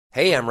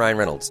Hey, I'm Ryan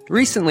Reynolds.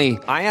 Recently,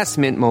 I asked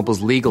Mint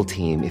Mobile's legal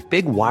team if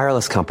big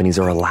wireless companies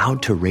are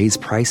allowed to raise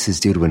prices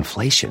due to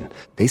inflation.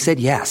 They said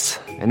yes.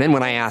 And then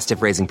when I asked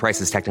if raising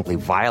prices technically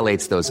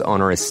violates those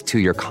onerous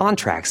two-year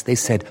contracts, they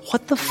said,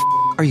 "What the f***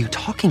 are you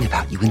talking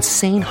about, you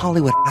insane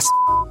Hollywood ass?"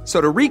 So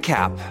to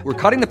recap, we're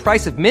cutting the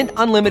price of Mint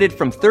Unlimited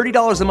from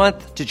 $30 a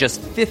month to just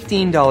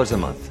 $15 a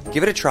month.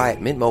 Give it a try at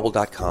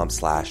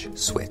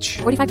mintmobile.com/switch.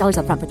 $45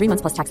 up front for 3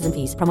 months plus taxes and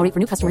fees. Promo rate for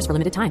new customers for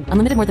limited time.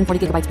 Unlimited more than 40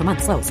 gigabytes per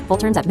month. Slows full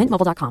terms at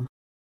mintmobile.com.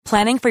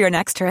 Planning for your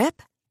next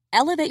trip?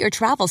 Elevate your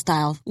travel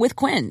style with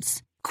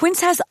Quince.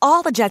 Quince has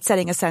all the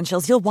jet-setting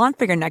essentials you'll want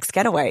for your next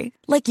getaway,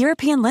 like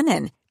European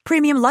linen,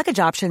 premium luggage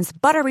options,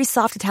 buttery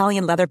soft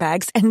Italian leather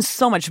bags, and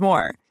so much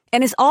more.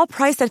 And is all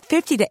priced at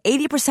 50 to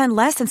 80%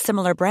 less than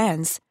similar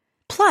brands.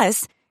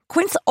 Plus,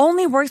 Quince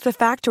only works with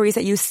factories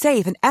that use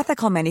safe and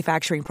ethical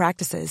manufacturing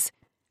practices.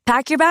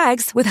 Pack your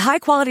bags with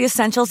high-quality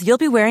essentials you'll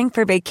be wearing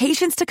for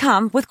vacations to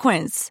come with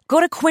Quince.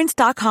 Go to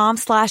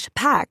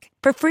quince.com/pack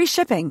for free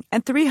shipping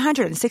and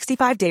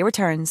 365-day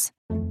returns.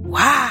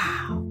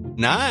 Wow.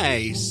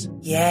 Nice.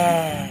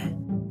 Yeah.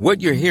 What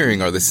you're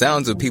hearing are the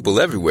sounds of people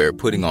everywhere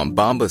putting on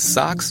Bombas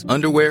socks,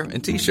 underwear,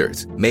 and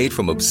T-shirts made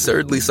from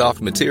absurdly soft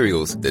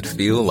materials that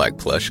feel like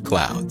plush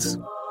clouds.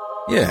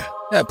 Yeah,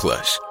 that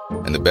plush.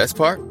 And the best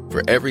part?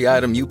 For every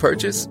item you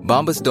purchase,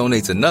 Bombas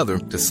donates another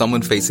to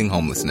someone facing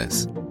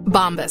homelessness.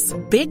 Bombas.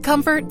 Big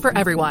comfort for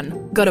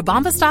everyone. Go to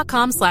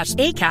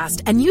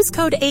bombas.com/ACAST and use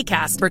code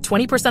ACAST for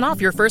 20% off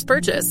your first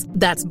purchase.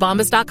 That's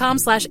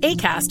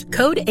bombas.com/ACAST.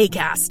 Code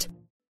ACAST.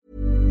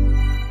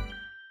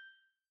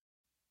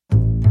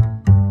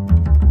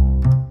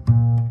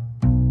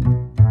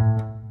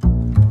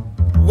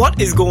 What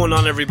is going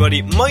on,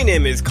 everybody? My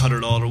name is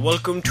Conor Lawler.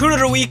 Welcome to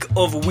another week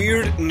of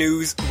Weird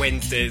News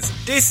Wednesdays.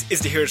 This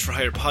is the Heroes for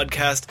Hire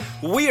podcast.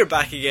 We are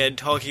back again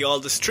talking all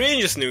the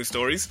strangest news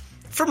stories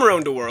from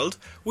around the world.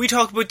 We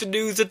talk about the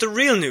news that the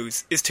real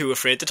news is too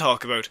afraid to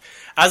talk about.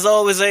 As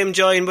always, I am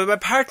joined by my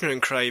partner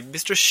in crime,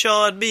 Mr.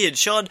 Sean Mead.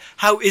 Sean,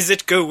 how is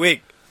it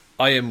going?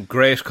 I am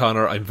great,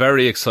 Conor. I'm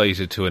very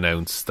excited to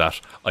announce that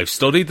I've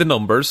studied the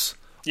numbers.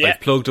 Yeah. I've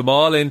plugged them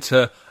all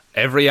into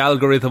every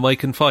algorithm I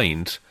can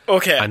find.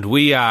 Okay. And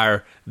we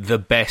are the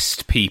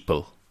best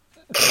people.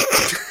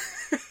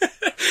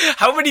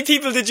 How many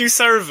people did you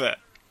survey?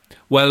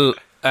 Well,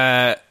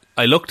 I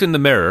looked in the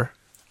mirror.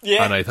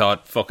 Yeah. And I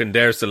thought, fucking,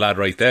 there's the lad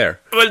right there.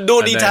 Well,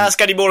 no need to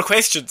ask any more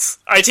questions.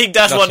 I think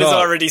that one is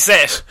already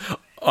set.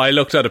 I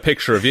looked at a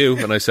picture of you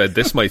and I said,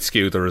 this might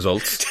skew the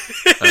results.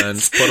 And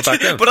put it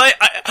back down. But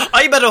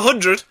I'm at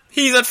 100.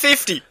 He's at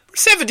 50.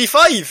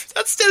 75.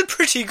 That's still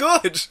pretty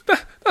good.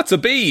 That's a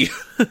B.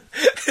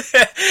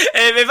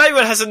 If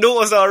anyone hasn't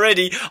noticed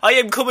already, I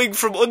am coming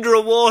from under a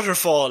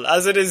waterfall,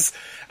 as it is.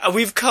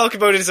 We've talked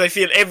about it, I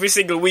feel, every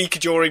single week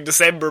during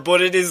December,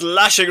 but it is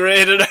lashing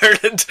rain in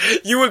Ireland.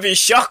 You will be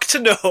shocked to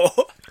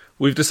know.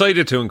 We've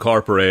decided to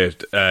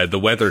incorporate the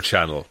Weather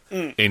Channel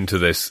into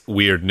this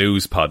weird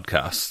news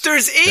podcast.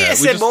 There's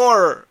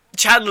ASMR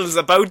channels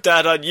about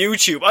that on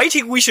YouTube. I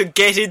think we should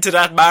get into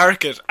that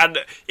market, and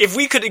if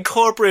we could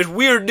incorporate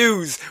weird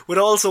news with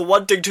also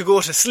wanting to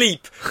go to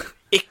sleep,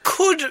 it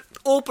could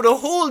open a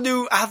whole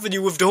new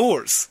avenue of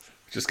doors.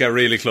 Just get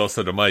really close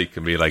to the mic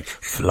and be like,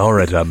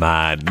 Florida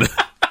man.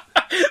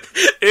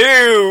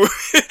 Ew.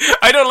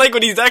 I don't like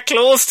when he's that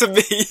close to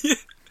me.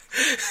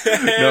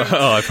 No,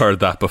 I've heard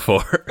that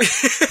before.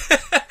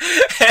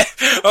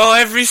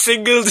 Every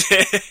single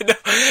day.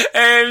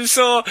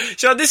 So,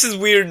 Sean, this is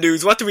weird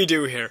news. What do we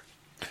do here?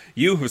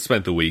 You have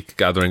spent the week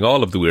gathering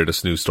all of the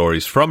weirdest news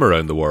stories from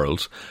around the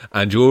world,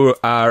 and you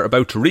are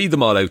about to read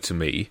them all out to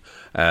me,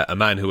 a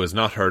man who has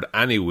not heard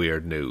any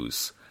weird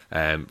news,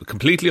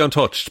 completely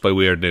untouched by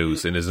weird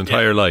news in his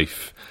entire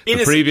life.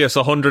 The previous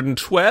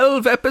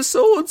 112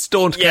 episodes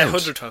don't count. Yeah,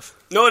 112.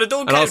 No, they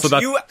don't count.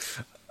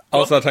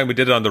 Also, that time we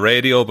did it on the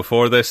radio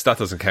before this, that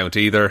doesn't count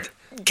either.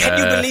 Can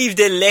you believe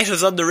they let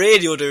us on the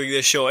radio doing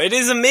this show? It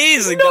is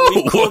amazing that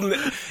we've come...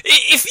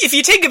 If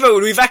you think about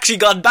it, we've actually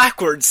gone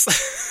backwards.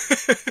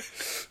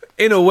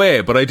 In a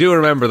way, but I do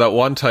remember that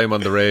one time on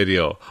the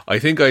radio, I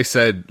think I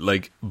said,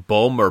 like,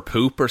 bum or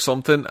poop or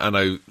something, and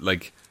I,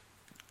 like,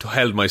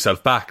 held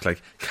myself back,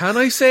 like, can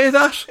I say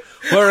that?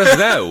 Whereas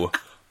now...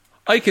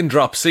 I can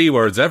drop C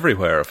words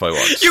everywhere if I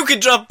want. You can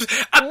drop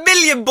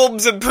 1,000,000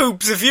 bums and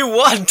poops if you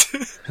want.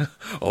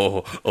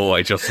 Oh,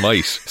 I just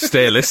might.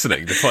 Stay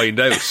listening to find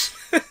out.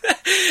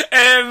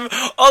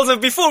 Also,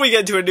 before we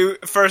get to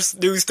first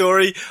news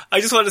story,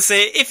 I just want to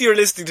say, if you're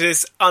listening to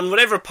this on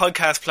whatever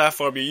podcast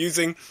platform you're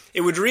using,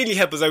 it would really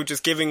help us out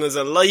just giving us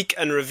a like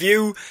and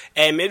review.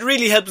 It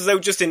really helps us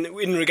out just in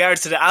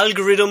regards to the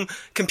algorithm,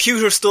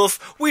 computer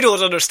stuff. We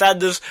don't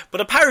understand it, but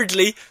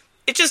apparently...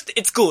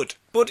 It's good.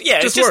 But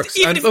yeah, just it's works.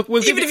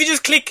 Even if you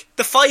just click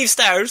the 5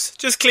 stars,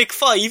 just click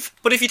 5.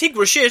 But if you think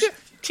we're shit,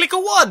 click a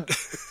 1.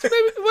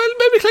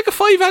 maybe click a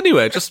 5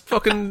 anyway. Just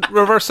fucking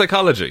reverse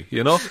psychology,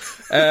 you know?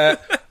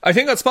 I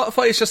think on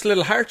Spotify it's just a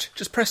little heart.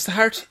 Just press the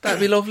heart. That'd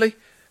be lovely.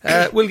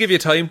 We'll give you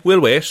time.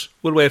 We'll wait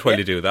while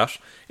you do that.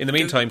 In the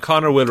meantime,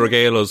 Conor will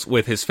regale us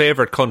with his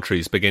favourite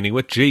countries beginning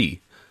with G.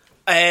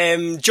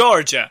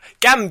 Georgia,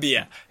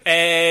 Gambia,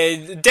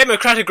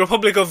 Democratic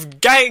Republic of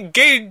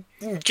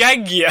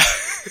Gagia.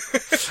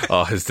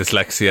 Oh, his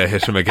dyslexia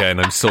hit him again.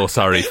 I'm so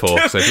sorry,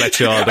 folks. I've let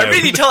you all down. I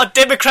really thought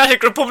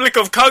Democratic Republic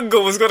of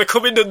Congo was going to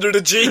come in under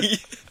the G.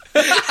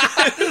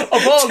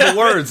 Of all the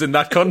words in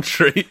that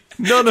country,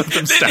 none of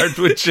them start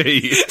with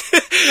G.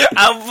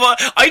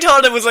 I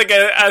thought it was like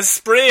a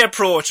spray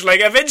approach.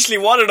 Like, eventually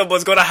one of them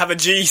was going to have a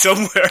G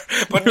somewhere.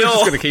 But no,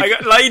 I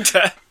got lied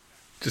to.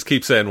 Just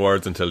keep saying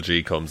words until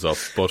G comes up.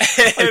 But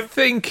I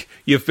think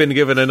you've been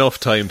given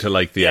enough time to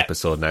like the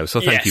episode now, so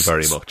thank you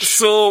very much.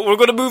 So we're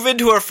going to move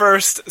into our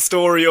first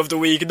story of the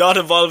week, not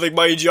involving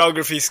my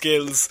geography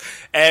skills.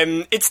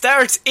 It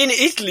starts in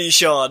Italy,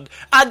 Sean.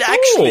 And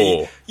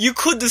actually, you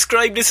could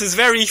describe this as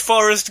very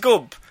Forrest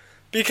Gump.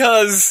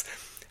 Because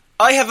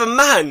I have a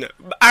man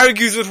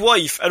argues with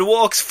wife and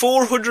walks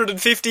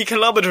 450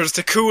 kilometres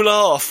to cool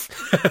off.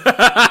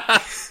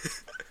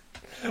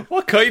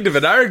 What kind of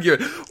an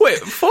argument? Wait,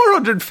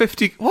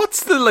 450...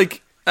 What's the,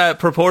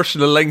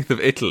 proportional length of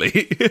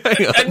Italy?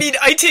 I mean,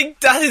 I think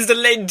that is the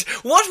length.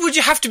 What would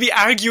you have to be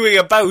arguing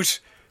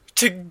about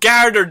to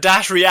garner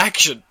that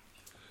reaction?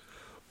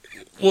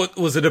 What,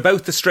 was it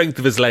about the strength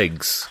of his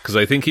legs? Because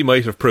I think he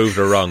might have proved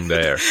her wrong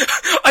there.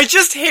 I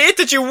just hate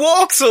that you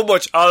walk so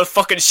much. I'll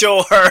fucking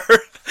show her.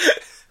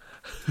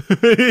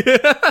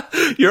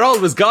 You're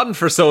always gone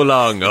for so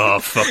long. Oh,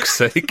 fuck's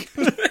sake.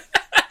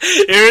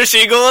 Here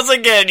she goes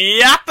again,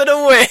 yapping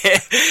away.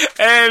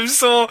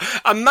 So,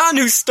 a man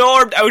who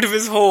stormed out of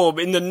his home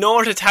in the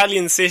North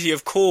Italian city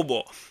of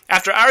Como,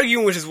 after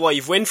arguing with his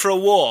wife, went for a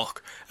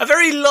walk. A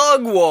very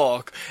long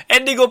walk,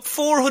 ending up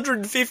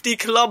 450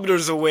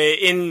 kilometres away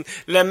in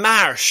Le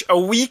Marche a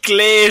week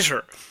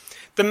later.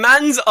 The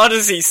man's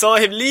odyssey saw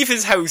him leave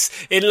his house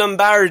in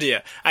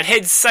Lombardia and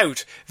head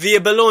south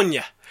via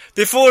Bologna,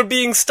 before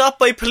being stopped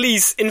by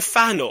police in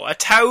Fano, a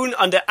town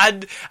on the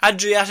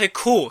Adriatic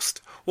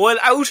coast, while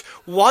out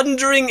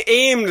wandering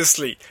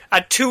aimlessly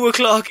at 2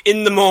 o'clock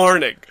in the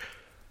morning.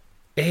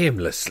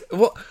 Aimlessly?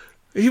 What?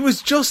 He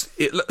was just...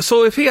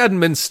 So if he hadn't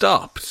been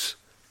stopped,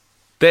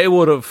 he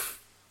would have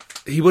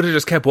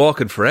just kept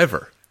walking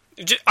forever.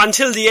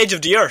 Until the edge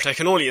of the earth, I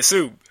can only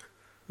assume.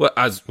 Well,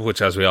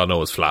 which, as we all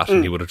know, is flat,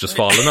 and he would have just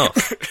fallen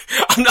off.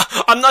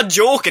 I'm not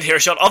joking here,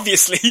 Sean,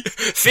 obviously.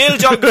 Failed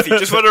geography,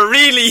 just want to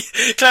really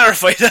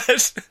clarify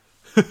that.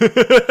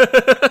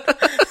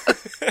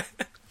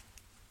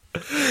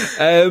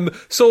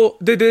 So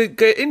did they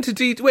get into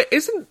detail? Wait,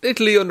 isn't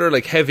Italy under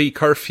heavy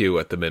curfew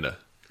at the minute?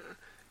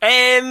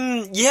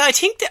 Yeah, I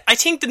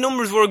think the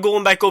numbers were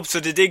going back up, so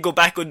they did go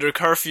back under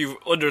curfew,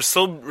 under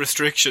some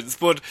restrictions.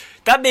 But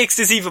that makes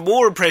this even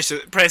more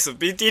impressive.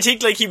 Do you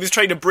think he was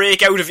trying to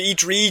break out of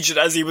each region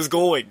as he was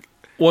going?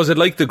 Was it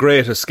like the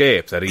Great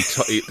Escape that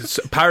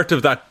part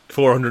of that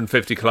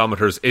 450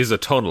 kilometres is a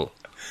tunnel?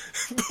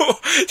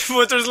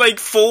 But there's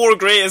 4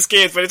 Great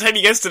Escapes. By the time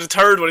he gets to the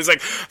third one, he's like,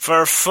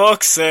 for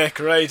fuck's sake,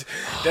 right?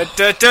 Why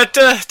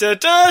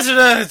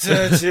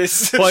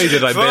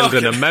did I build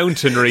in a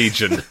mountain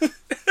region?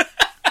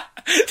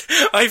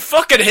 I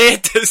fucking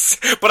hate this,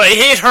 but I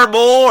hate her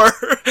more.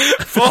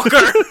 Fuck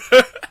her.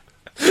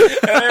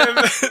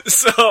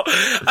 So,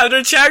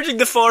 after charging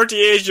the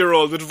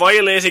 48-year-old with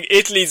violating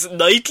Italy's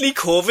nightly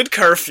COVID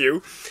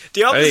curfew,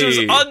 the officers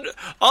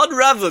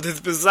unravelled his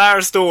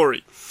bizarre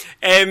story.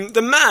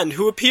 The man,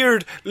 who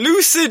appeared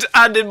lucid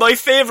and, in my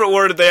favourite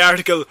word of the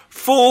article,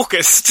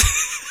 focused.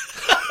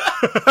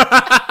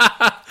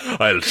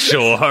 I'll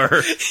show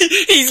her.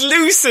 He's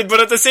lucid, but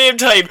at the same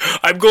time,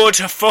 I'm going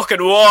to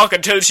fucking walk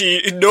until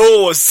she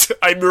knows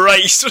I'm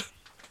right.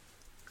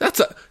 That's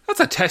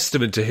a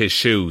testament to his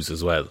shoes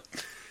as well.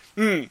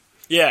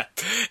 Yeah.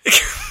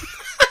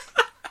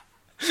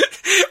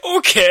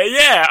 Okay,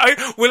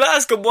 yeah. We'll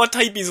ask him what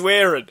type he's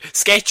wearing.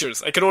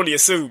 Skechers, I can only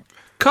assume.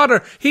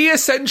 Connor, he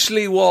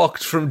essentially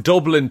walked from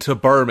Dublin to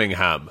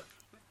Birmingham.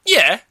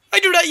 Yeah, I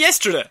did that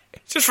yesterday.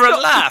 Just for a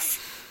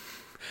laugh.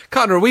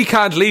 Connor, we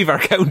can't leave our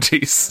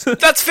counties.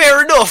 That's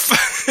fair enough.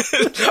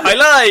 I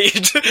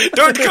lied.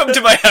 Don't come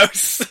to my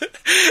house.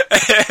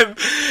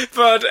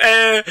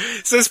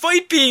 So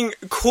despite being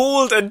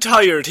cold and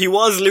tired, he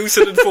was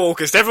lucid and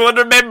focused. Everyone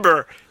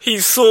remember,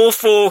 he's so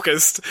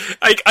focused.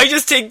 I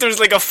just think there's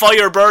a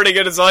fire burning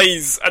in his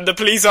eyes, and the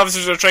police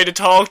officers are trying to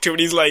talk to him,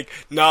 and he's like,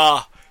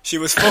 nah, she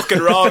was fucking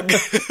wrong.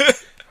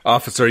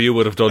 Officer, you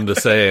would have done the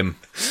same.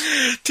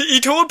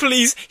 He told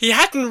police he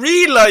hadn't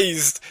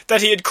realised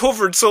that he had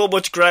covered so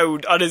much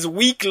ground on his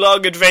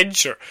week-long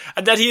adventure,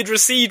 and that he had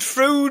received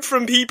food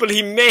from people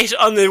he met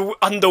on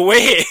the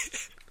way.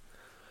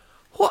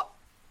 What?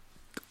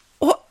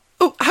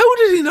 Oh, how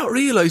did he not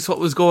realise what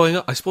was going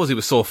on? I suppose he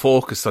was so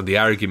focused on the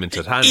argument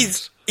at hand.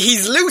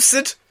 He's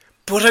lucid,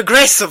 but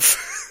aggressive.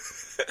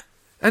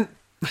 And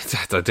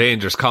that's a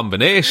dangerous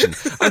combination.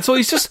 And so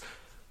he's just...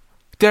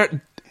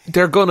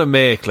 They're gonna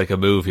make a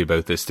movie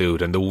about this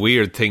dude and the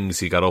weird things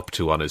he got up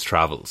to on his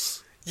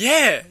travels.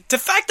 Yeah, the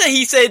fact that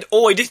he said,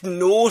 I didn't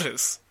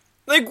notice.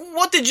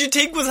 What did you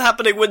think was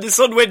happening when the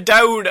sun went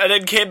down and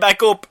then came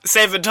back up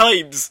 7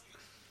 times?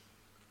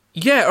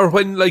 Yeah, or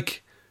when,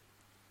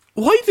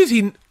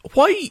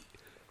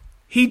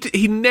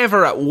 He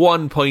never at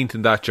one point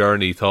in that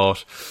journey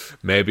thought,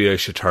 maybe I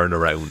should turn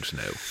around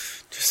now.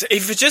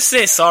 If you just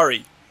say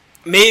sorry,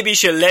 maybe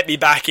she'll let me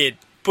back in.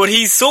 But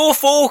he's so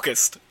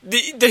focused.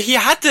 He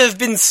had to have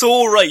been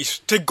so right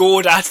to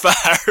go that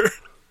far.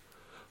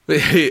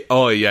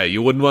 Oh yeah,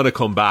 you wouldn't want to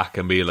come back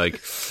and be like,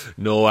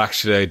 no,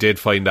 actually I did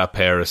find that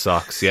pair of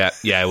socks. Yeah,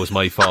 it was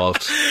my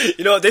fault.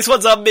 You know, this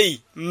one's on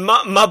me.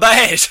 My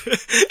bad.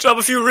 Drop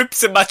a few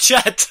rips in my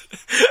chat.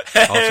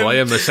 So I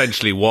am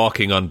essentially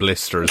walking on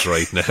blisters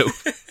right now.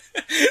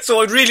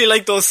 So I'd really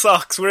like those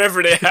socks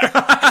wherever they are.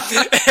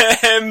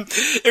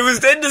 It was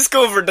then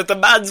discovered that the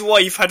man's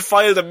wife had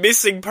filed a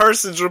missing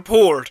persons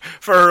report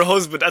for her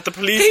husband at the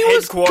police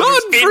headquarters. He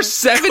was gone for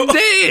 7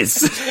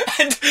 days.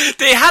 And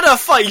they had a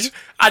fight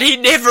and he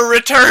never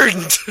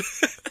returned.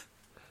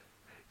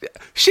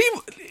 She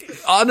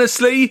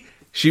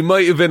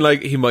might have been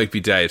like, he might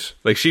be dead.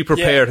 Like, she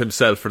prepared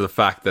himself for the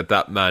fact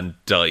that man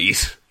died.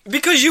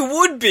 Because you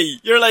would be.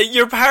 You're like,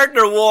 your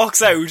partner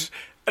walks out,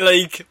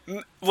 like,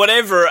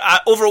 whatever,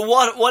 over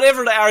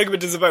whatever the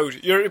argument is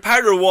about. Your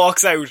partner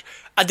walks out,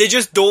 and they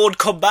just don't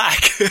come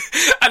back.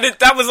 And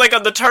that was like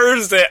on the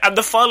Thursday, and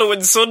the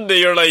following Sunday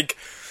you're like,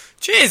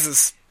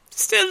 Jesus,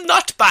 still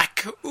not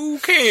back.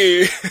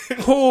 Okay.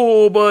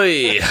 Oh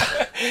boy.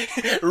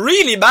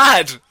 Really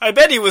mad. I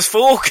bet he was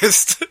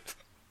focused.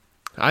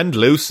 And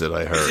lucid,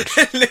 I heard.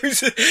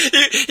 Lucid.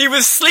 He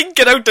was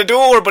slinking out the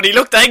door, but he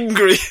looked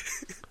angry.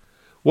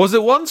 Was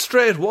it one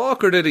straight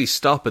walk, or did he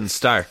stop and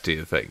start, do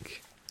you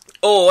think?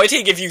 Oh, I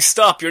think if you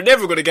stop, you're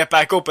never going to get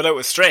back up without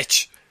a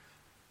stretch.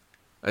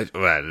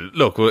 Well,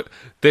 look,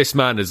 this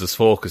man is as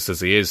focused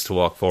as he is to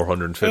walk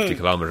 450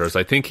 kilometres.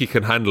 I think he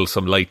can handle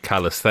some light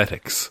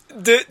calisthenics.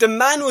 The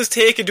man was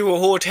taken to a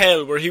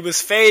hotel where he was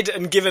fed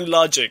and given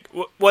lodging,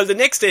 while the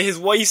next day his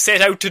wife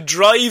set out to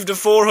drive the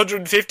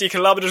 450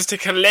 kilometres to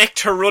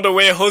collect her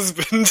runaway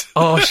husband.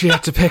 Oh, she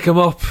had to pick him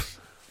up.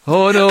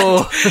 Oh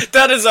no.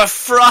 That is a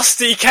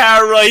frosty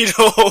car ride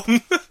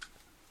home.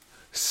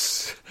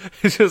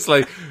 It's just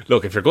like,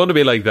 look, if you're going to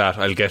be like that,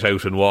 I'll get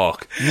out and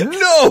walk.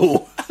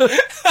 No!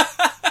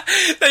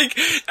 Like,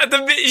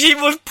 he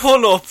would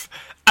pull up,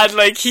 and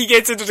like, he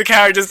gets into the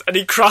car and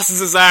he crosses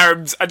his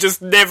arms and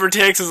just never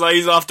takes his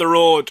eyes off the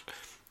road.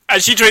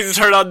 And she tries to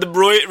turn on the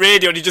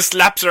radio and he just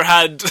slaps her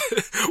hand.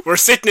 We're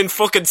sitting in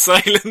fucking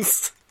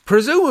silence.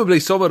 Presumably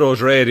some of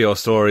those radio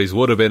stories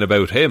would have been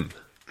about him.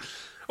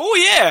 Oh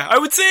yeah, I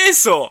would say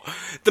so.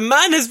 The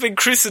man has been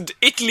christened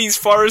Italy's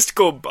Forrest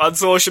Gump on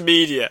social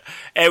media,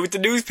 with the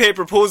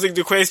newspaper posing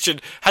the question,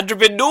 had there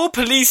been no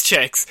police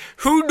checks,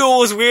 who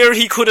knows where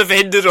he could have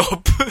ended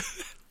up?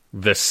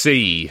 The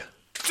sea.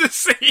 The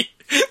sea?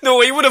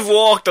 No, he would have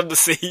walked on the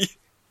sea.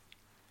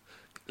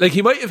 Like,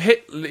 he might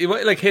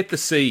hit the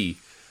sea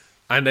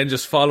and then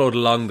just followed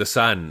along the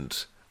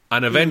sand,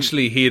 and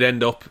eventually he'd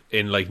end up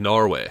in, like,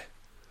 Norway.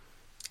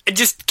 And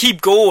just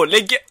keep going.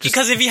 Like,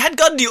 because if he had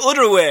gone the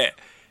other way,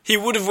 he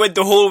would have went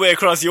the whole way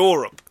across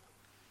Europe.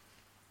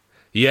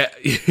 Yeah,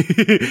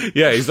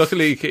 yeah. He's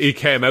luckily he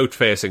came out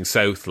facing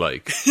south,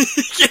 like.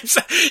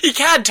 He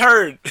can't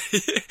turn.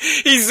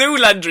 He's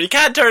Zoolander. He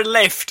can't turn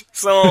left.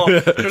 So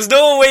there's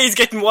no way he's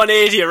getting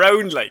 180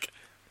 around, like.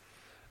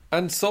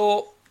 And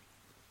so,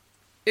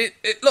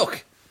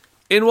 look,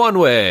 in one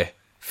way,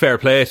 fair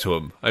play to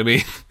him. I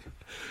mean,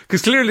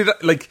 because clearly,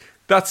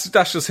 that's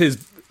just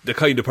the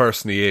kind of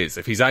person he is.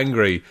 If he's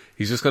angry,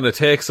 he's just going to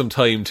take some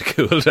time to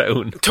cool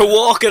down. To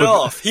walk it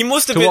off. He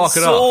must have been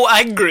so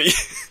angry.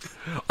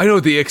 I know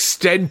the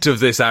extent of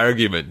this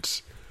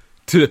argument.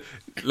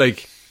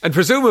 And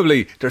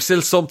presumably, there's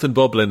still something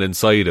bubbling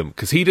inside him,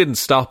 because he didn't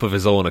stop of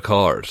his own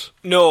accord.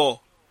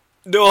 No,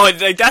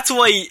 like, that's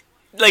why,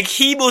 like,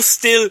 she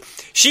must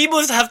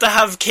have to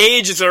have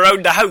cages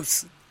around the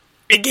house.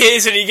 In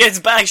case when he gets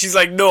back, she's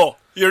like, no,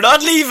 you're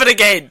not leaving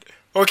again,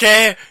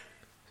 okay?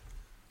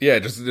 Yeah,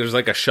 there's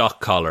like a shock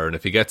collar, and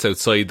if he gets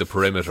outside the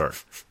perimeter,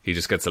 he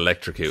just gets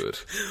electrocuted.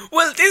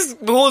 Well, this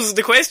poses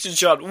the question,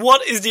 Sean.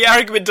 What is the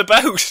argument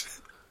about?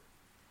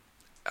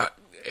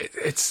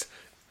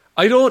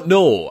 I don't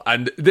know,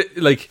 and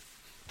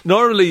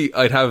normally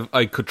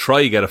I could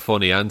try get a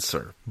funny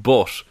answer,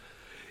 but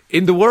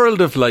in the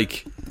world of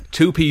like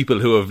two people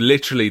who have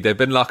they've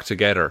been locked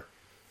together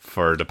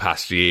for the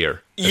past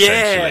year,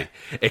 essentially,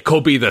 it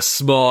could be the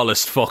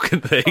smallest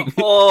fucking thing.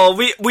 Oh,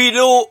 we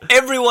know,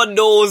 everyone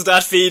knows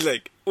that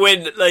feeling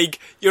when, like,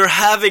 you're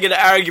having an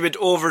argument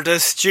over the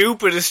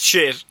stupidest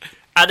shit,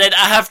 and then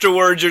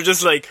afterwards you're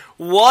just like,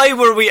 why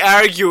were we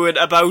arguing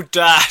about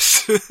that?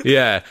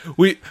 Yeah,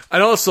 we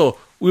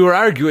were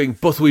arguing,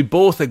 but we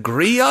both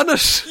agree on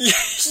it.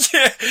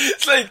 Yeah,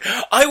 it's like,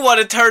 I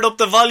want to turn up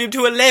the volume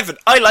to 11.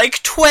 I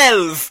like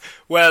 12.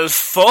 Well,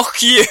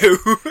 fuck you.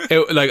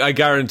 I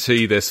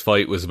guarantee this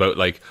fight was about,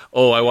 like,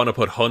 oh, I want to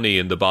put honey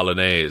in the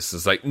bolognese.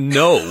 It's like,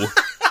 no.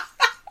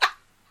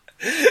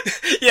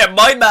 Yeah,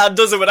 my man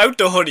does it without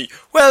the honey.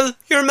 Well,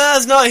 your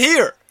man's not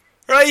here,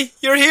 right?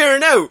 You're here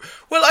now.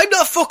 Well, I'm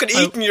not fucking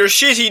eating your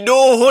shitty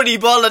no honey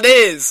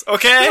bolognese,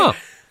 okay?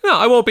 No,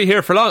 I won't be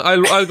here for long.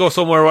 I'll go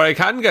somewhere where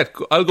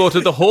I'll go to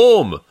the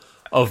home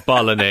of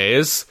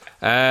Bolognese.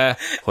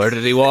 Where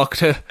did he walk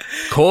to?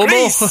 Como?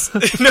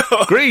 Greece. No.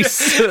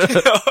 Greece.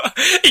 No,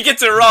 he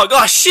gets it wrong.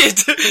 Oh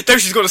shit! Now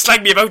she's going to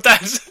slag me about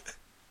that.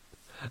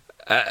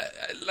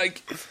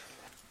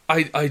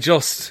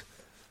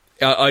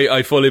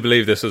 I fully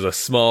believe this was a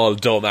small,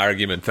 dumb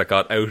argument that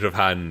got out of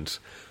hand.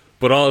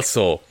 But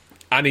also,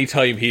 any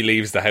time he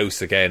leaves the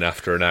house again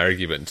after an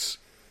argument,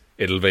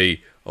 it'll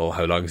be, oh,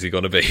 how long is he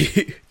going to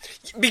be?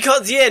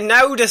 Because,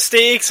 now the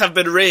stakes have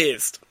been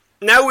raised.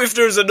 Now if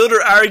there's another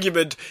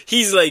argument,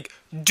 he's like,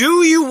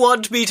 do you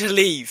want me to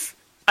leave?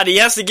 And he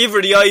has to give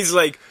her the eyes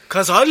like,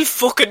 'cause I'll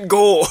fucking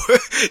go.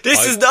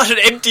 This is not an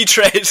empty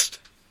threat.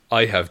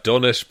 I have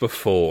done it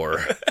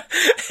before.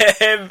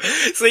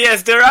 So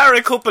yes, there are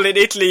a couple in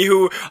Italy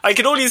who I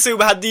can only assume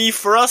had the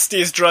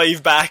frostiest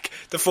drive back,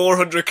 the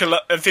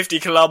 450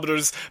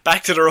 kilometres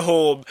back to their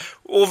home.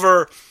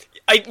 I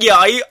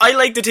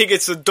like to think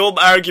it's a dumb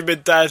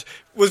argument that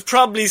was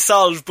probably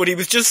solved, but he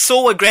was just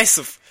so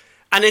aggressive.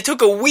 And it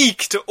took a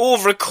week to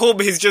overcome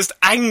his just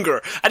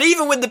anger. And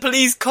even when the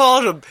police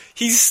caught him,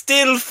 he's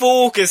still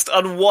focused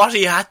on what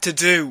he had to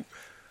do.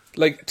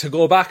 Like, to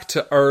go back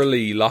to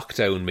early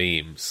lockdown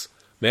memes,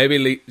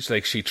 maybe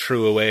like she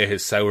threw away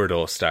his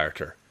sourdough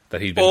starter that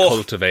he'd been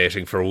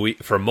cultivating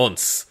for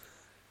months.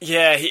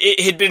 Yeah, it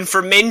had been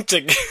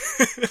fermenting.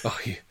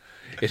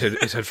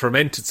 It had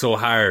fermented so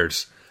hard,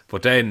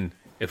 but then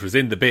it was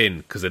in the bin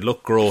because it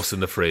looked gross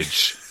in the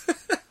fridge.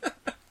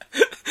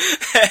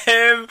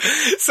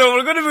 So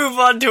we're going to move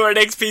on to our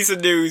next piece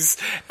of news.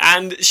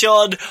 And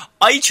Sean,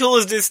 I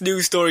chose this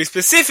news story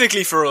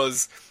specifically for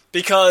us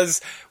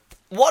because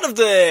one of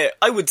the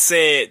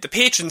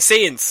patron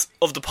saints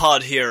of the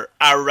pod here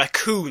are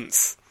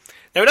raccoons.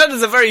 Now that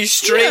is a very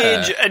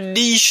strange and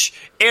niche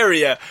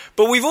area,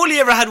 but we've only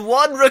ever had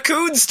one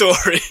raccoon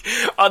story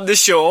on the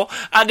show,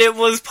 and it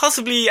was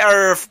probably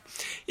our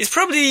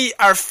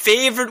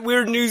favourite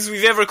weird news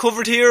we've ever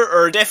covered here,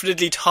 or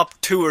definitely top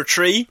 2 or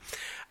 3.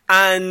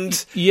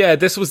 And yeah,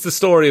 this was the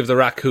story of the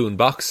raccoon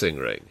boxing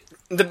ring.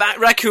 The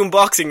raccoon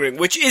boxing ring,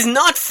 which is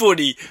not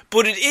funny,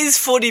 but it is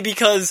funny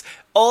because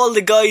all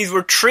the guys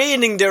were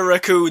training their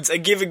raccoons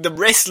and giving them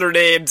wrestler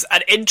names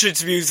and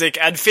entrance music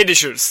and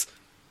finishers.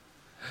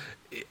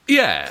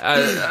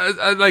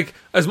 Yeah, like,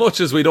 as much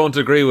as we don't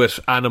agree with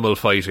animal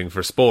fighting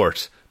for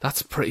sport,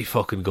 that's pretty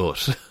fucking good.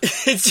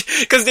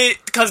 Because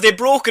they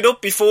broke it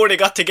up before they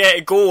got to get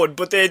it going,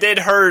 but they then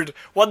heard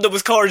one that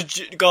was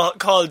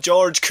called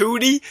George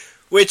Cooney,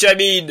 which, I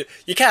mean,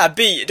 you can't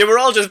beat. They were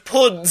all just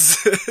puns.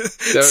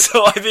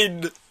 So, I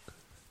mean...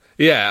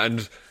 Yeah,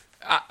 and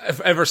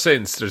ever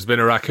since, there's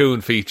been a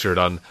raccoon featured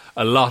on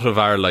a lot of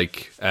our,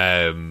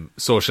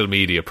 social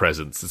media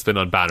presence. It's been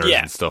on banners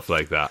and stuff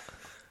like that.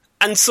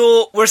 And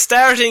so, we're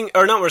following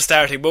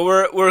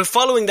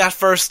that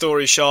first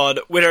story, Sean,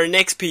 with our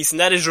next piece, and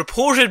that is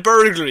reported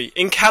burglary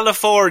in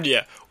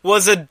California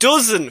was a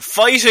dozen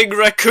fighting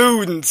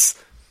raccoons.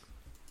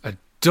 A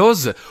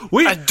dozen?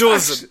 A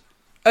dozen.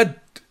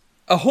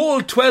 A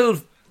whole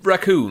 12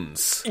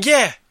 raccoons?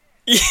 Yeah.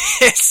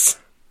 Yes.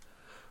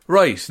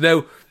 Right,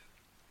 now,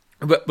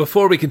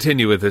 before we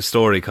continue with this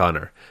story,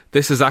 Connor,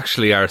 this is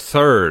actually our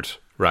third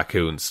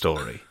raccoon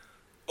story.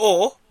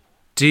 Oh?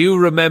 Do you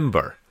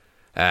remember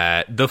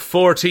the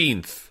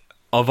 14th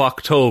of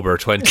October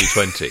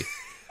 2020?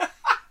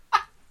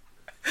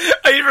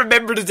 I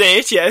remember the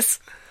date,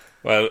 yes.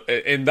 Well,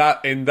 in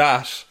that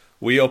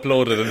we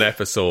uploaded an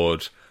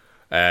episode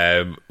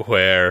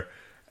where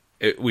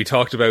we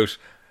talked about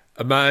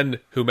a man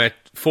who met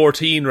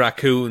 14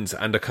 raccoons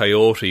and a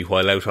coyote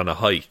while out on a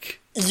hike.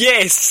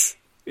 Yes.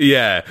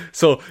 Yeah.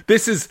 So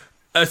this is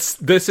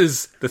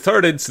the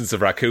third instance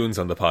of raccoons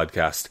on the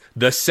podcast.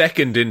 The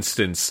second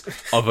instance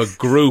of a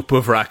group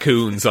of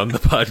raccoons on the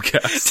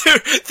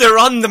podcast. They're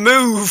on the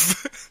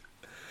move.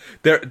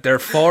 They're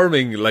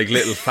forming like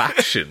little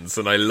factions,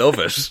 and I love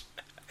it.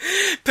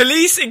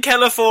 Police in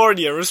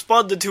California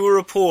responded to a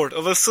report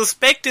of a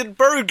suspected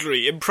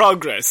burglary in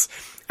progress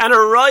and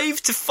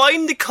arrived to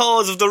find the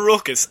cause of the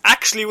ruckus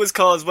actually was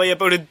caused by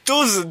about a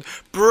dozen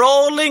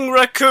brawling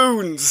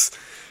raccoons.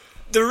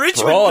 The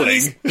Richmond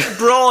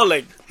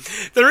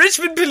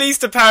Police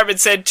Department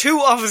said 2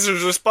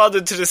 officers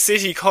responded to the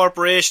city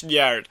corporation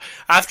yard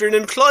after an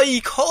employee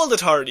called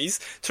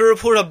authorities to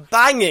report a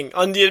banging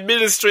on the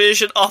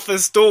administration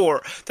office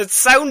door that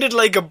sounded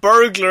like a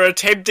burglar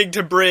attempting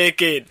to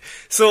break in.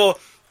 So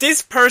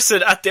this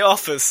person at the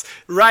office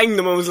rang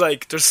them and was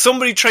like, there's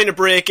somebody trying to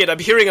break in. I'm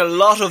hearing a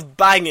lot of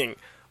banging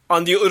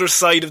on the other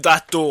side of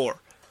that door.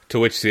 To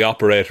which the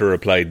operator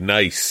replied,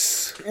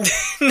 nice.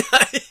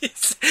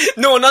 Nice.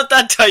 No, not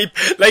that type.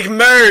 Like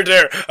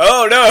murder.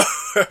 Oh no.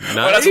 Night?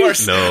 Well, that's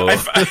worse. No.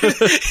 Like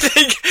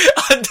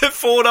on the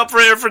phone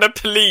operator for the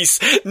police.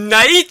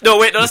 Night? No,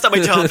 wait, no, that's not my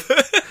job.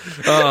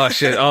 Oh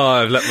shit!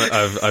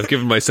 Oh, I've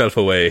given myself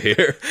away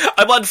here.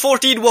 I'm on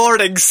 14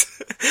 warnings.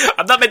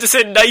 I'm not meant to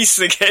say nice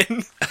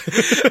again.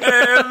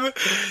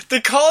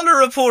 The caller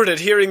reported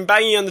hearing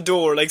banging on the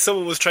door like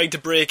someone was trying to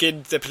break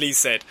in, the police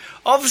said.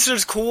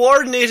 Officers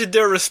coordinated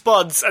their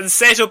response and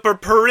set up a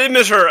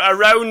perimeter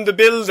around the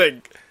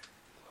building.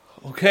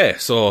 Okay,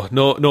 so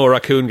no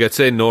raccoon gets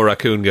in, no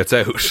raccoon gets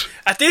out.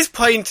 At this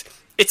point,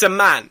 it's a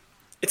man.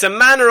 It's a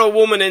man or a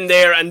woman in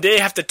there and they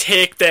have to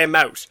take them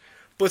out.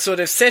 But so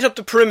they've set up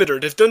the perimeter,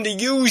 they've done the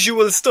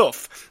usual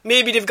stuff.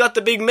 Maybe they've got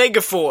the big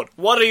megaphone.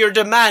 What are your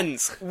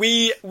demands?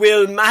 We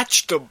will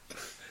match them.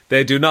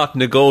 They do not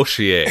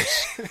negotiate.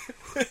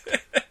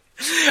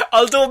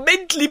 Although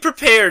mentally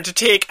prepared to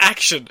take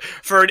action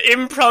for an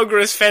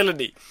in-progress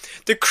felony,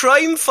 the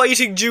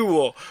crime-fighting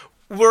duo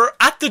were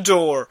at the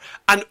door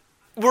and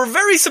were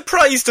very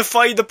surprised to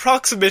find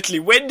approximately,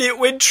 when they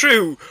went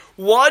through,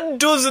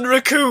 12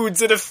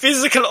 raccoons in a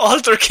physical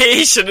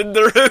altercation in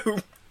the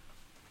room.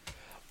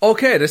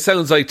 Okay, this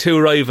sounds like two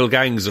rival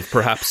gangs of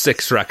perhaps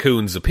 6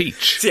 raccoons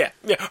apiece. Yeah,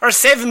 or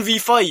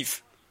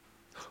 7v5.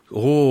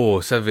 Oh,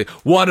 7v.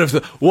 One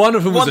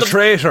of them was a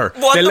traitor.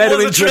 They led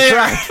him into a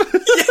trap.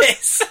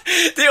 Yes,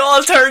 they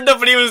all turned up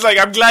and he was like,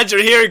 "I'm glad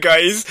you're here,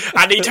 guys."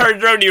 And he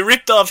turned around, he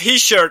ripped off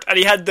his shirt, and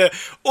he had the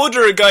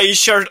other guy's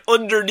shirt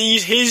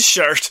underneath his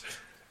shirt.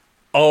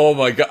 Oh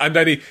my god! And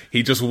then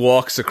he just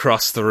walks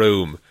across the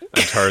room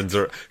and turns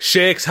around,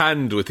 shakes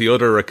hand with the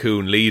other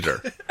raccoon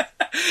leader.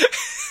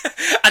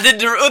 And then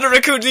the other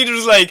raccoon leader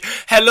was like,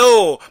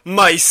 "Hello,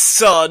 my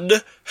son."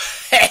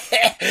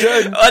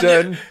 Dun,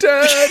 dun,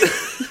 dun.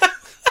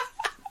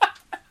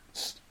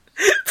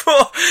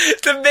 But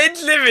the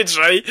mental image,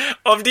 right,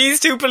 of these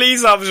two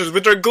police officers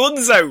with their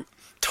guns out,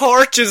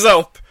 torches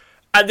up,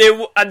 and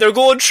they're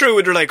going through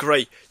and they're like,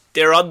 right,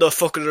 they're on the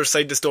fucking other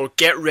side of the store.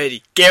 Get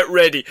ready.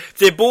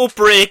 They both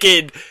break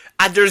in,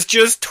 and there's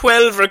just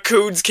 12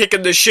 raccoons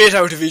kicking the shit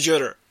out of each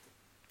other.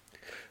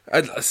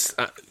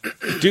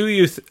 Do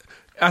you...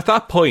 At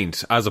that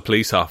point, as a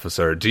police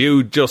officer, do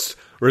you just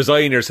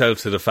resign yourself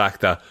to the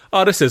fact that,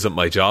 oh, this isn't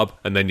my job,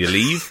 and then you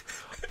leave?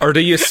 Or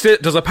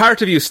does a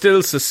part of you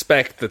still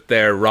suspect that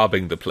they're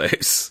robbing the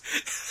place?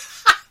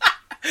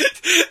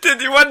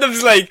 One of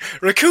them's like,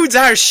 raccoons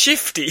are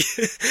shifty.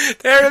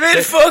 They're a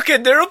bit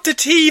fucking, they're up to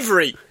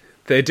thievery.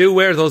 They do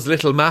wear those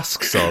little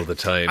masks all the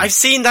time. I've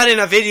seen that in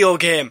a video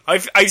game.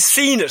 I've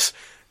seen it.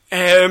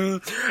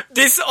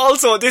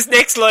 This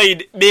next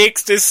line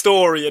makes this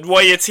story and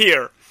why it's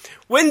here.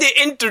 When they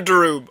entered the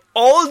room,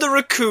 all the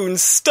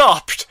raccoons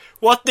stopped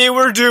what they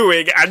were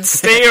doing and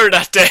stared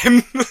at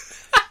them.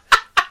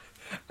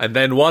 And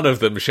then one of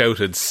them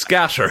shouted,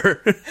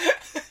 "Scatter!"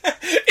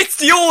 It's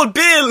the old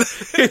Bill!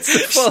 It's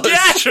the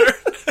Scatter!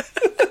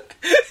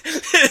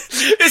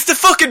 It's the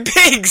fucking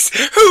pigs!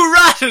 Who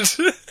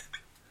ratted?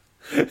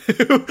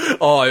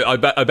 Oh,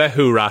 I bet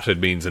who ratted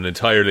means an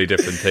entirely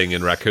different thing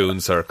in raccoon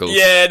circles.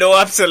 Yeah, no,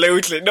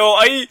 absolutely. No,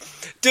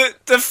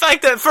 the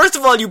fact that, first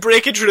of all, you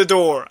break in through the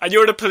door, and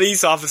you're the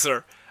police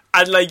officer,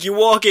 and, like, you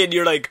walk in,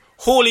 you're like,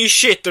 holy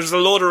shit, there's a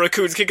load of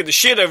raccoons kicking the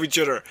shit out of each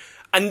other.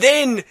 And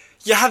then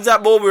you have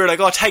that moment where you're like,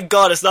 oh, thank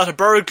God it's not a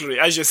burglary,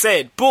 as you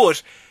said.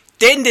 But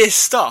then they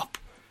stop,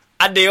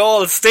 and they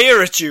all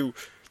stare at you.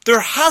 There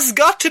has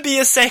got to be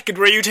a second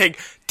where you think,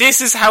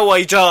 this is how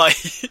I die.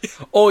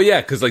 Oh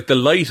yeah, because like the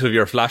light of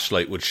your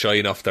flashlight would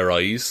shine off their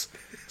eyes,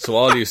 so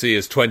all you see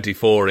is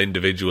 24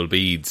 individual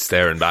beads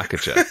staring back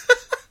at you.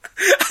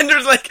 And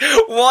there's like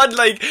one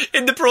like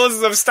in the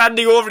process of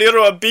standing over the other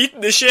one beating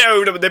the shit out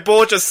of them, and they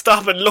both just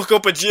stop and look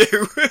up at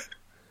you.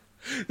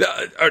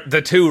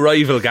 The two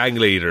rival gang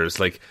leaders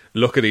like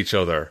look at each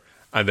other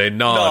and they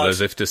nod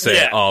as if to say,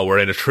 yeah, oh, we're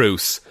in a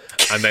truce,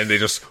 and then they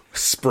just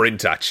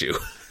sprint at you.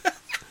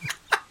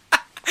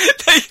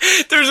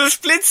 There's a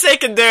split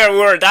second there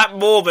where in that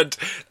moment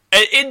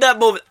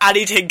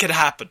anything can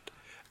happen,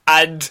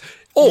 and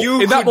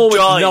in that moment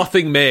die.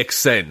 Nothing makes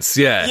sense.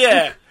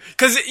 Yeah,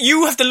 because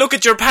you have to look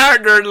at your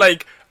partner and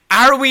like,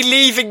 are we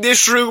leaving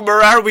this room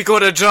or are we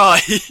going to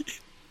die?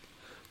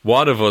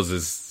 One of us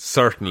is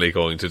certainly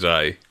going to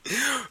die.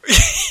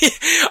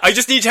 I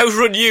just need to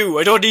outrun you.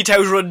 I don't need to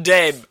outrun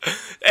them.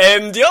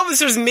 The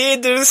officers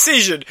made the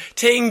decision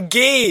to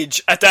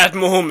engage at that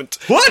moment.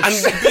 What?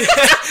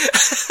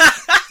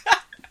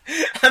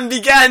 And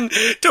began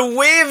to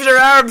wave their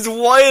arms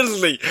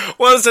wildly,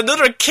 whilst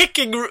another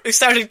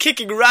started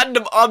kicking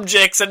random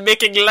objects and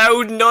making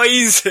loud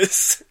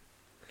noises.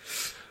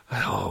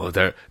 Oh,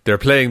 they're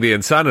playing the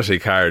insanity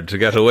card to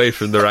get away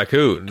from the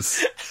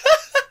raccoons.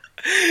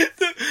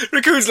 The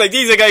raccoons like,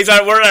 these guys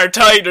aren't worth our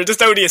time, they're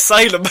just out of the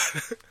asylum.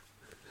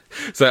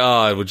 It's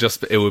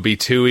like, it would be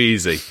too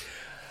easy.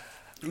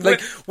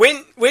 Like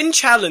when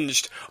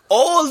challenged,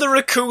 all the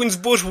raccoons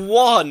but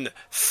one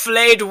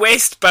fled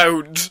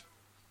westbound.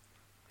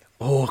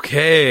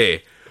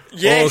 Okay.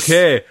 Yes.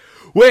 Okay.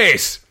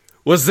 Wait,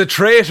 was the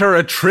traitor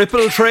a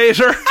triple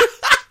traitor?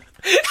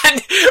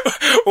 And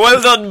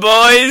Well done,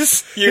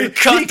 boys. You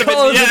caught them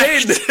in the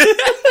act.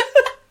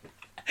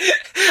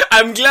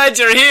 I'm glad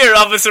you're here,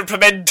 Officer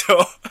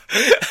Pimento.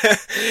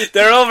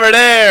 They're over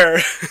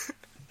there.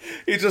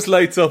 He just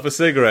lights up a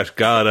cigarette.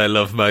 God, I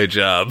love my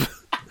job.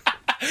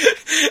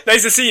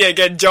 Nice to see you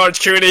again, George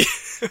Clooney.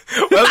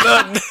 Well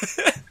done.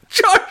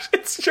 George,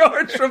 it's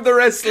George from the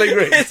wrestling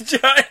ring.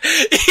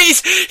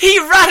 He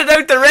ratted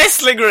out the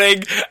wrestling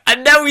ring,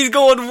 and now he's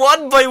going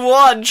one by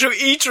one through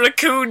each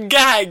raccoon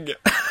gang.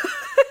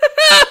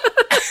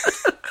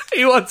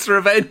 He wants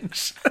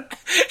revenge.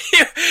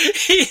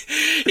 He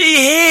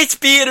hates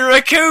being a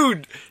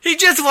raccoon. He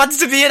just wants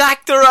to be an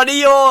actor on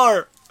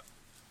ER.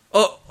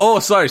 Oh,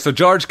 sorry. So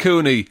George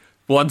Clooney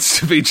wants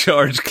to be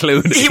George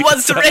Clooney. He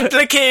wants to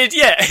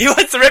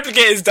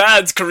replicate his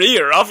dad's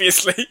career,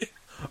 obviously.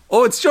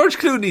 Oh, it's George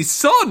Clooney's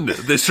son,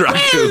 this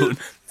raccoon. Well,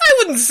 I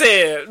wouldn't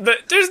say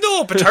that there's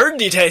no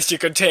paternity test you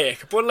could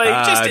take, but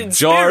just in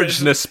George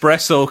spirit.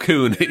 Nespresso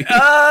Clooney.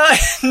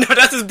 No,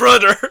 that's his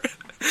brother.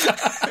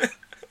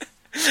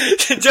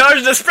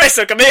 George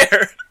Nespresso, come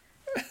here.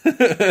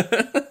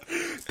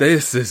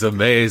 This is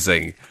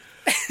amazing.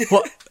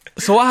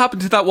 So what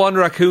happened to that one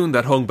raccoon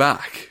that hung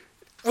back?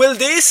 Well,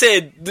 they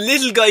said the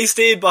little guy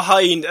stayed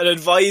behind and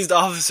advised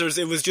officers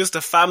it was just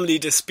a family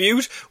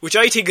dispute, which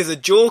I think is a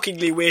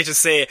jokingly way to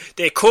say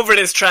they covered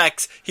his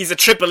tracks, he's a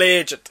triple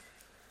agent.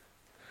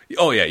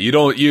 Oh yeah, you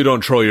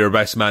don't throw your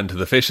best man to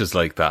the fishes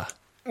like that.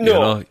 No. You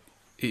know?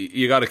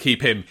 You got to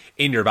keep him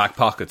in your back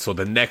pocket so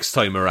the next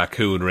time a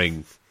raccoon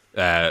ring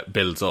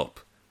builds up,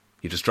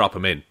 you just drop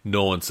him in.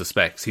 No one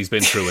suspects. He's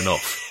been through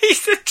enough.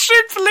 He's a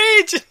triple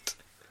agent.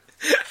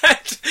 And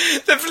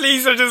the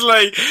police are just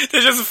they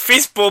just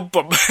fist bump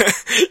him.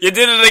 You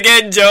did it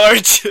again,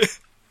 George.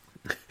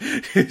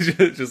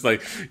 Just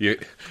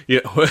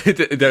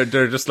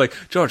they're just like,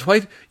 George,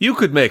 why you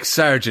could make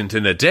sergeant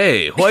in a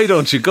day? Why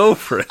don't you go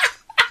for it?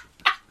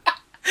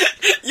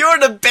 You're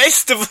the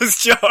best of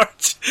us,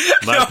 George.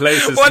 My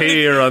place is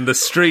here on the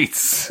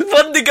streets.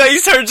 One of the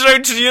guys turns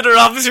around to the other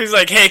officer. He's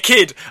like, "Hey,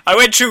 kid, I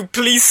went through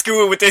police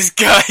school with this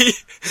guy.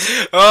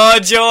 Oh,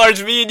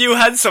 George, me and you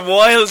had some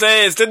wild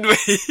days, didn't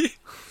we?"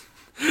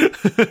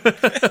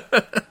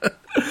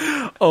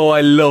 Oh,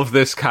 I love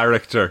this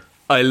character.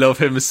 I love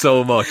him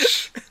so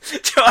much.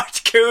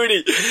 George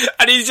Clooney,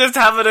 and he's just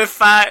having a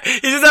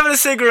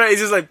cigarette. He's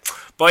just like,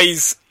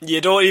 "Boys,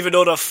 you don't even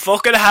know the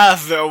fucking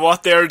half of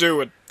what they're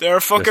doing. They're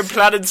fucking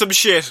planning some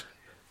shit."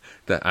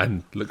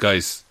 And look,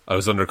 guys, I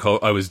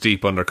was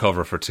deep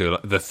undercover for too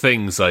long. The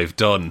things I've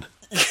done.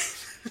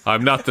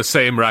 I'm not the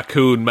same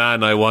raccoon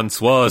man I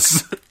once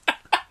was.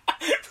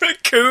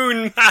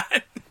 Raccoon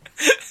man.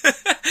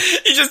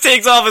 He just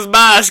takes off his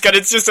mask and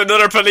it's just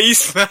another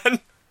policeman.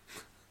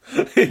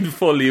 In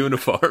full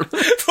uniform.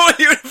 Full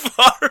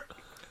uniform.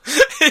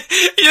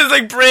 He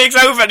just breaks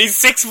out and he's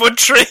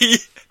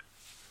 6'3".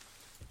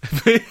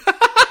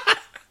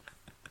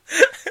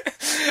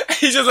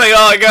 He's just like,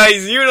 "Oh,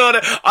 guys, you know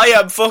that I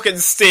am fucking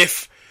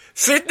stiff.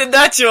 Sitting in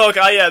that joke,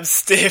 I am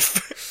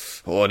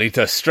stiff." Oh, I need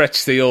to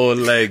stretch the old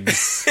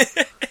legs.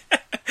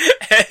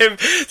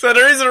 So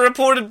there is a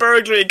reported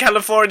burglary in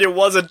California.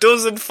 Was a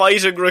dozen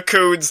fighting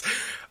raccoons.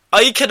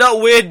 I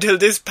cannot wait until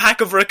this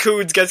pack of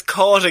raccoons gets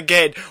caught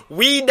again.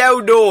 We now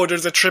know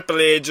there's a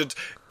triple agent.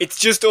 It's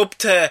just up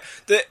to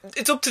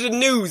the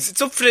news.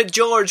 It's up for the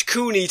George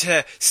Clooney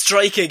to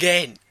strike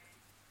again.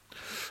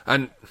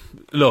 And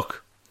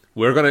look,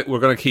 we're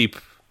gonna keep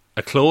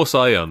a close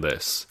eye on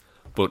this,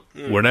 but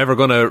we're never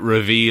gonna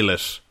reveal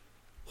it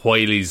while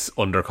he's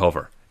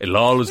undercover. It'll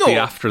always be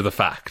after the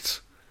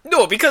fact.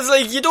 No, because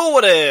you don't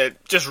want to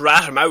just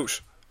rat him out.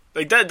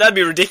 That'd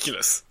be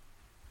ridiculous.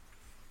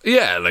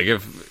 Yeah,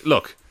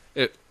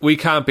 we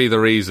can't be the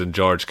reason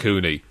George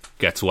Clooney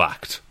gets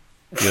whacked.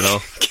 You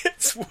know,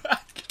 gets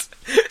whacked.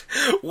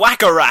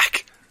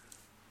 Whack-a-rack.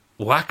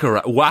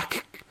 Wacky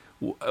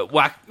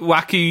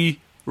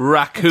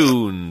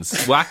raccoons.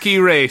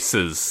 Wacky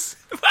races.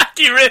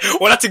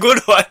 Well, that's a good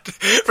one.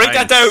 Break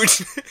that down.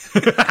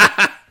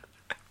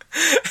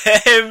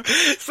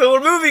 So we're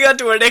moving on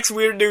to our next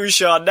weird news,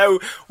 Sean. Now,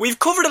 we've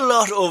covered a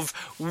lot of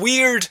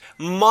weird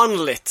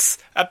monoliths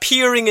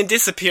appearing and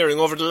disappearing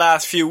over the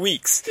last few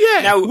weeks. Yeah,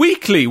 now,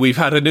 weekly we've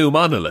had a new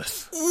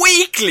monolith.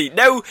 Weekly!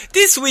 Now,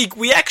 this week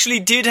we actually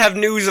did have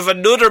news of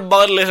another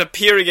monolith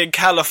appearing in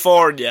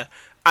California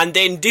and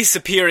then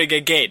disappearing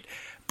again.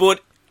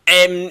 But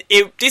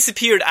it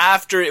disappeared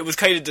after it was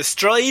kind of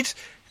destroyed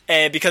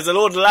because a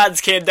load of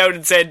lads came down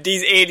and said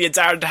these aliens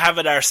aren't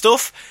having our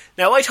stuff.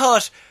 Now, I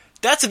thought,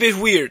 that's a bit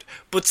weird,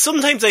 but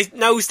sometimes I'm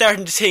now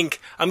starting to think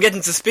I'm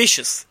getting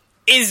suspicious.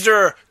 Is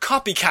there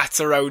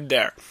copycats around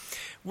there?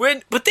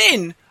 But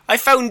then I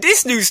found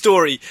this news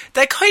story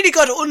that kind of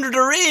got under the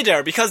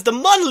radar because the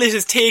monolith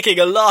is taking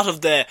a lot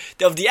of the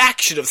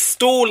action of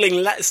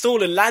stolen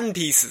land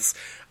pieces,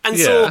 and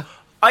so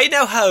I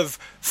now have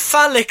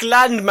phallic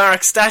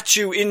landmark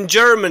statue in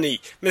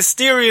Germany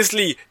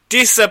mysteriously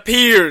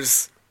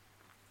disappears.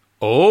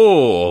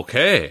 Oh,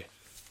 okay.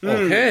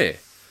 Okay.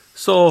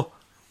 So,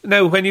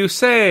 now when you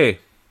say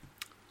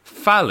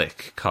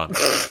phallic, Con,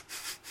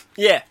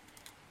 yeah,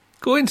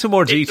 Go into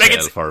more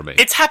detail for me.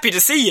 It's happy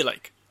to see you,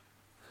 like.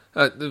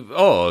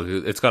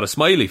 It's got a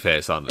smiley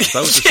face on it. Is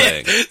that what you're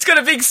saying? It's got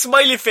a big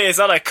smiley face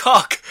on a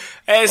cock.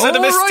 The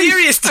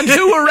mysterious... Right. And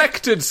who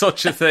erected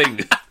such a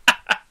thing?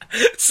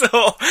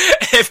 So,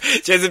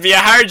 it'd be a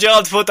hard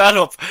job to put that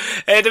up.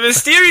 The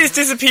mysterious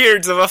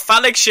disappearance of a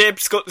phallic-shaped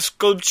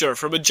sculpture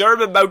from a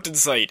German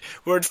mountainside,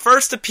 where it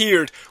first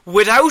appeared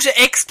without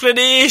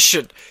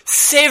explanation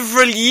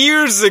several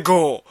years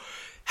ago,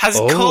 has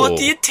caught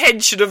the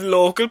attention of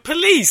local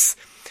police.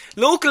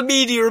 Local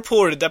media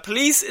reported that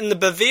police in the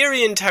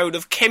Bavarian town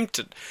of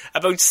Kempten,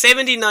 about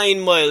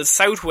 79 miles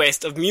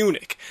southwest of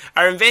Munich,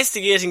 are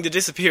investigating the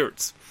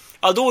disappearance,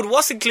 although it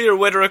wasn't clear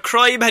whether a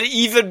crime had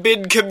even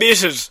been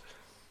committed.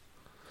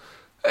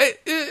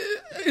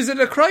 Is it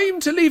a crime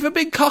to leave a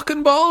big cock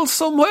and balls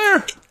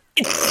somewhere?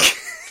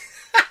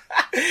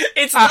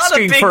 It's not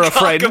a big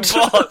cock and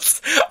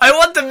balls. I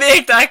want to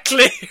make that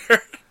clear.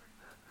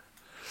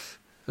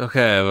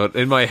 Okay, but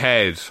in my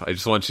head, I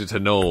just want you to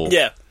know.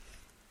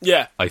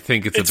 Yeah. I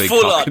think it's a big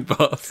cock and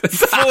balls.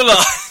 It's full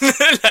on.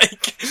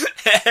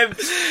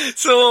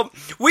 So,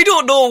 we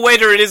don't know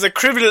whether it is a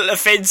criminal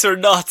offence or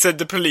not, said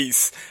the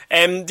police.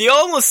 The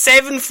almost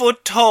 7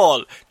 foot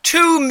tall,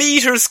 2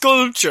 metre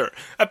sculpture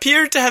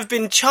appeared to have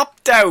been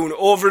chopped down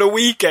over the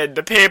weekend,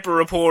 the paper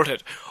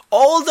reported.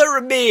 All that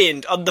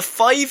remained on the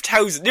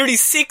 5,000, nearly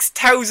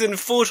 6,000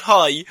 foot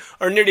high,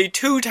 or nearly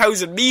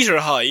 2,000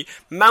 metre high,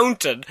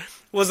 mountain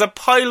was a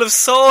pile of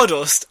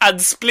sawdust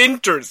and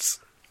splinters.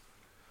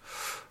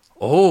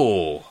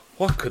 Oh,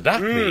 what could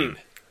that mean?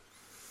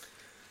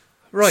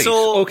 Right,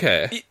 so,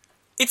 okay.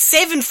 It's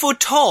 7 foot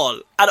tall,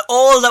 and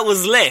all that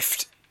was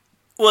left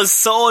was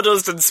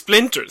sawdust and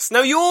splinters.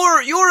 Now,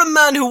 you're a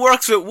man who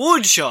works with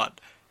wood, Sean,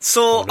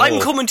 so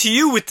I'm coming to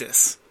you with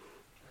this.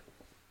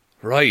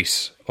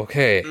 Right,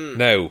 okay.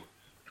 Now,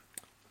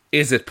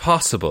 is it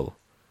possible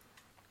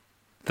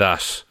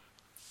that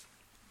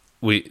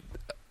we...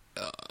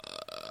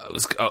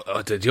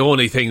 the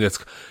only thing that's...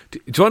 Do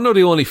you want to know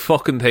the only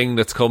fucking thing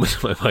that's coming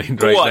to my mind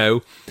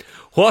now?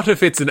 What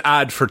if it's an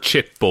ad for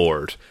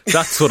Chipboard?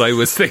 That's what I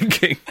was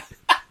thinking.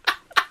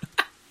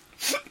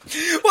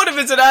 What if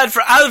it's an ad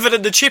for Alvin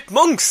and the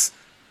Chipmunks?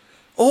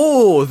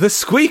 Oh, the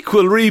Squeak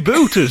will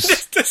reboot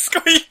it. The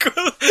Squeak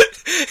will...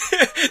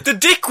 the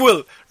Dick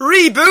will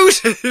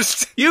reboot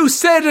it. You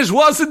said it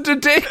wasn't a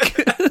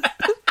dick.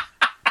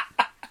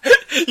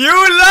 You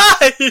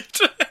lied!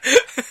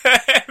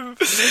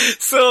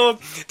 So,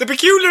 the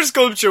peculiar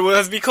sculpture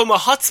has become a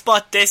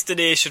hotspot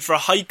destination for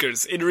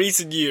hikers in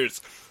recent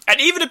years, and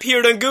even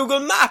appeared on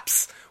Google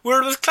Maps,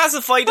 where it was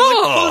classified as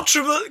a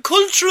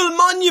cultural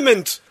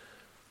monument.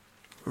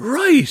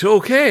 Right,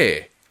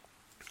 okay.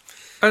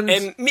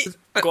 And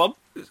go on.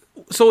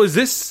 So is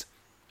this...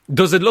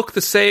 Does it look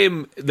the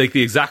same, like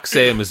the exact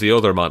same as the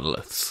other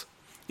monoliths?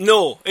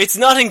 No, it's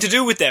nothing to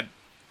do with them.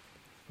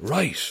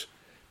 Right.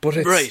 But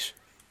it's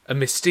a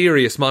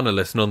mysterious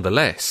monolith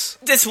nonetheless.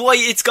 That's why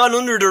it's gone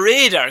under the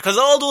radar, because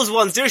all those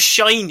ones, they're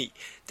shiny.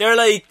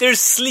 They're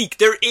sleek,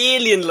 they're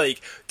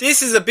alien-like.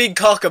 This is a big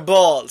cock of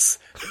balls.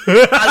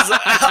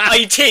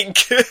 I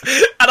think. And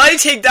I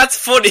think that's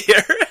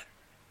funnier.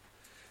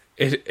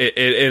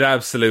 It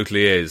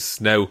absolutely is.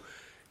 Now,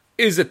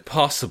 is it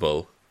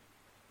possible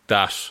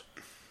that...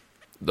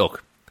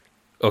 Look,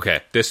 okay,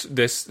 this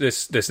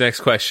next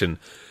question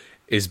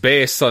is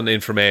based on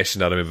information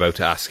that I'm about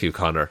to ask you,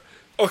 Connor.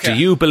 Okay.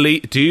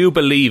 Do you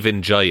believe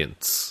in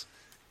giants?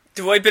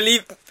 Do I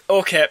believe...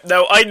 Okay,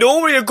 now I know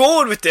where you're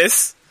going with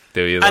this.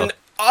 Do you, though? And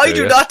I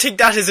do not think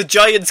that is a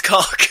giant's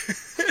cock.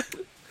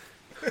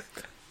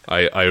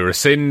 I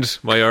rescind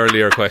my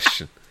earlier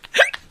question.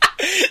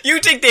 You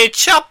think they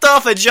chopped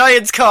off a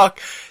giant's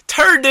cock,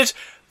 turned it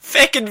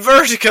feckin'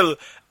 vertical,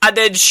 and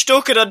then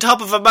stuck it on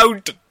top of a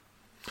mountain?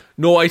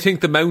 No, I think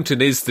the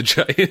mountain is the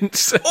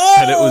giant. Oh,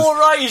 and it was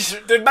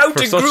right! The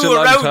mountain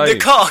grew around the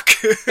cock.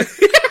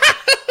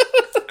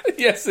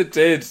 Yes, it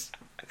did.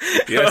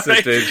 Yes,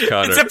 it did,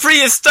 Connor. It's a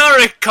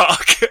prehistoric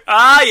cock.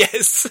 Ah,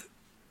 yes.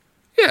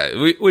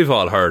 Yeah, we've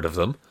all heard of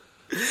them.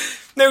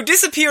 Now,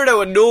 this appeared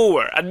out of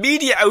nowhere, and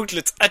media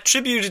outlets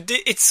attributed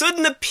its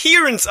sudden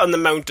appearance on the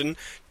mountain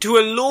to a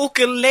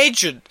local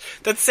legend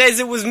that says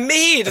it was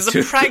made as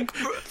a prank...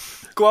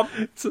 Go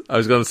on. I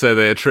was going to say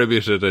they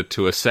attributed it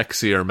to a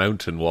sexier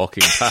mountain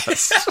walking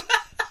past.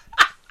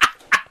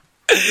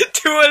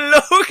 To a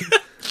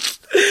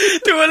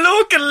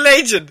local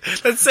legend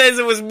that says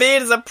it was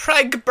made as a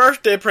prank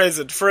birthday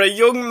present for a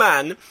young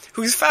man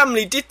whose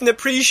family didn't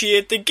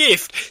appreciate the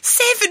gift.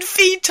 7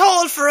 feet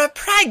tall for a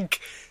prank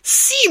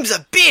seems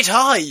a bit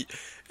high.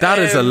 That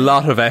is a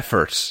lot of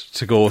effort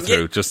to go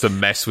through just to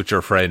mess with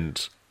your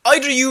friend.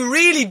 Either you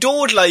really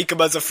don't like him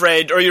as a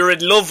friend or you're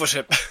in love with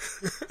him.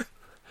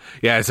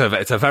 Yeah,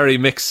 it's a very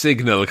mixed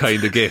signal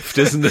kind of gift,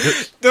 isn't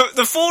it?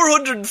 The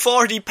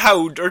 440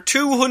 pound or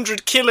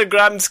 200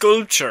 kilogram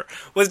sculpture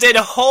was then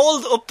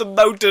hauled up the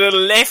mountain and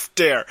left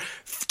there.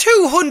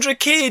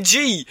 200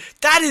 kg.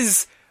 That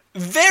is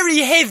very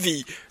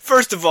heavy,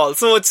 first of all.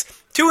 So it's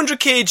 200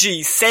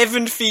 kg,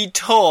 7 feet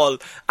tall,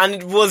 and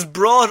it was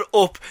brought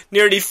up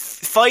nearly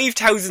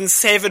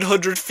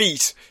 5,700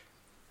 feet.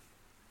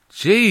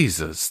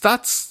 Jesus,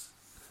 that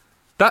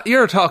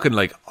you're talking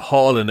like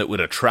hauling it with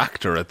a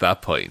tractor at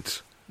that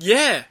point.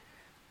 Yeah.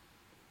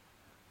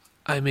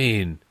 I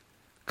mean,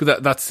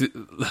 that's...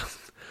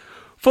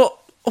 But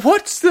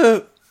what's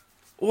the...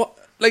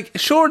 Like,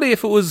 surely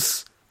if it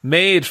was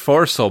made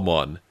for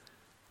someone,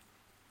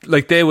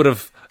 like, they would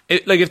have...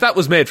 Like, if that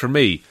was made for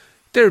me,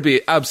 there'd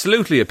be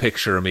absolutely a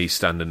picture of me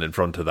standing in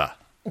front of that,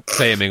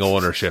 claiming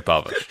ownership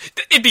of it.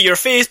 It'd be your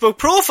Facebook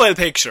profile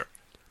picture.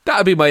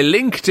 That'd be my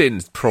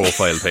LinkedIn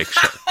profile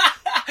picture.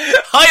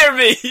 Hire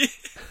me.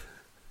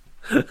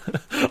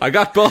 I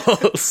got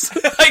balls.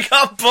 I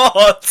got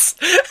balls.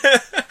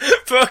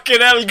 Fucking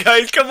hell,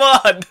 guys, come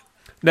on.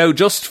 Now,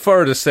 just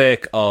for the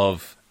sake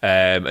of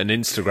an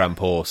Instagram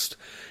post,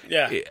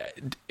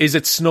 is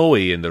it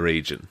snowy in the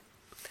region?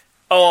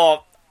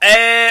 Oh,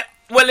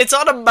 well, it's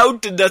on a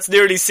mountain that's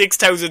nearly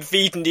 6,000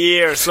 feet in the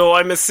air, so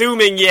I'm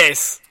assuming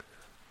yes.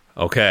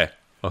 Okay,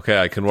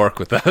 I can work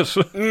with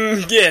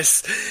that.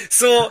 Yes.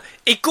 So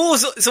it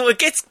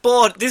gets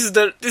bought. This is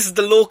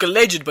the local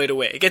legend, by the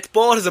way. It gets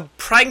bought as a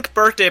prank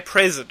birthday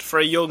present for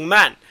a young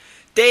man.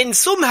 Then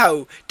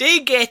somehow they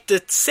get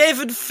the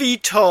 7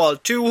 feet tall,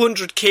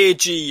 200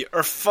 kg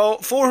or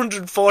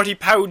 440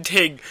 pound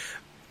thing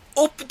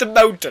up the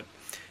mountain,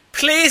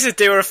 place it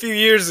there a few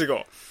years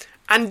ago,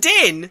 and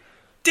then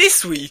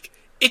this week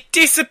it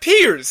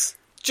disappears,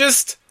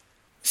 just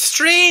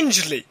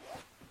strangely.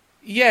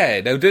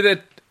 Yeah. Now, did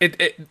it?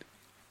 It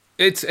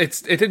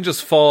didn't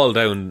just fall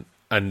down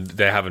and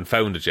they haven't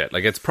found it yet.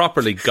 Like, it's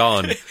properly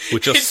gone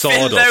with just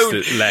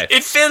sawdust left.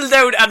 It fell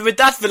down, and with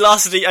that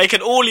velocity, I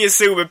can only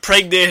assume it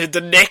impregnated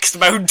the next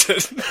mountain.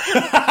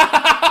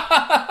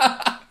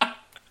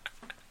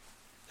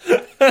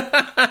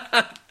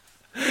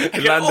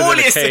 It landed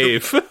in a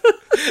cave.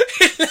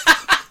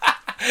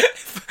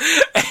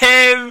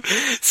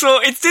 So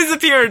its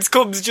disappearance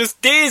comes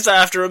just days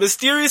after a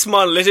mysterious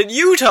monolith in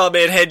Utah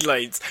made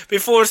headlines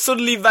before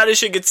suddenly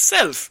vanishing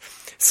itself.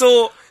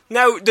 So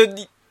now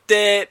this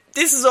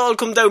has all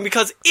come down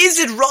because, is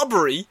it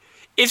robbery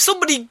if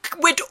somebody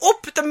went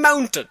up the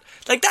mountain?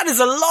 Like, that is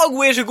a long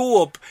way to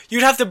go up.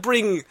 You'd have to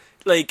bring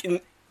like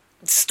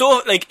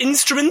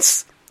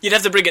instruments. You'd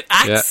have to bring an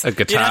axe. Yeah, a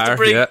guitar. You'd have to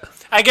bring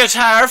a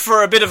guitar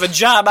for a bit of a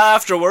jam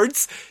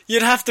afterwards.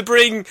 You'd have to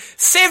bring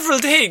several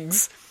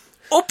things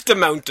up the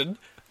mountain,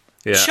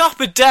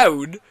 chop it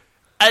down,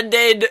 and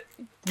then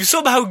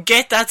somehow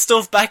get that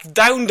stuff back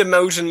down the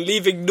mountain,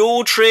 leaving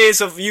no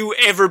trace of you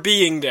ever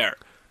being there.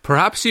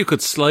 Perhaps you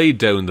could slide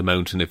down the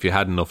mountain if you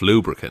had enough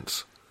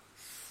lubricant.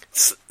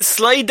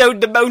 Slide down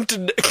the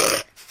mountain.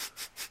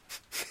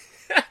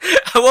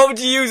 What would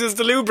you use as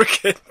the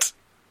lubricant?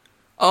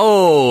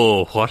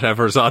 Oh,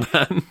 whatever's on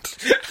hand.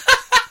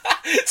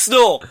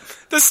 Snow.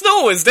 The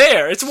snow is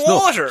there. It's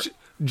water.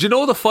 Do you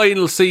know the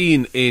final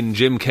scene in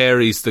Jim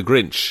Carrey's The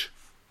Grinch?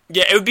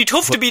 Yeah, it would be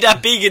tough to be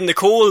that big in the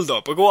cold,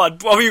 though. But go on,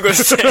 what were you going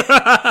to say?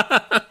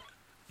 I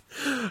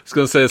was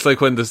going to say, it's like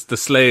when the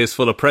sleigh is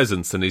full of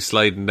presents and he's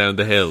sliding down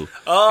the hill.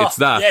 Oh, it's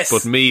that, yes.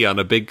 But me on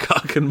a big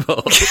cock and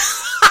ball.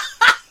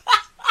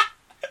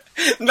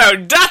 Now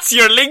that's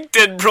your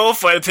LinkedIn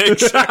profile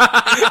picture.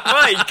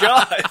 My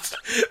God.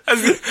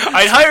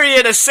 I'd hire you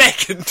in a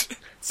second.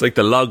 It's like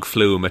the log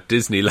flume at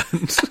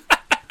Disneyland.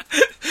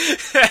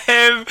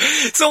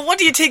 So what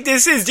do you think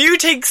this is? Do you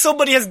think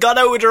somebody has gone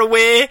out of their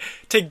way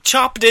to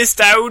chop this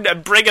down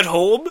and bring it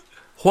home?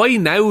 Why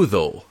now,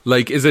 though?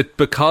 Like, is it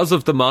because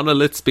of the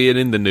monoliths being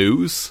in the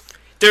news?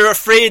 They're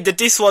afraid that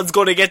this one's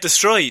going to get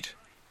destroyed.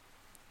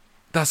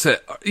 That's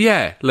it.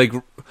 Yeah, like,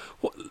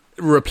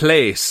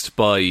 replaced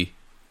by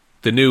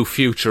the new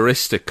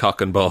futuristic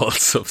cock and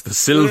balls of the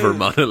silver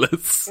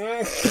monoliths.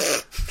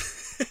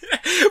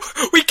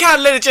 We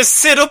can't let it just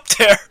sit up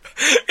there.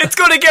 It's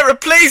going to get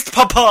replaced,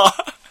 Papa.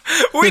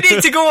 We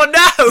need to go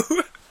now.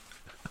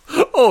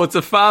 Oh, it's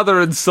a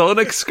father and son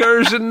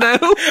excursion now?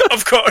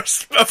 Of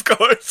course.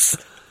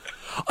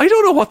 I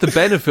don't know what the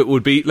benefit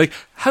would be. Like,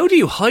 how do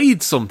you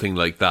hide something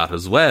like that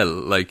as well?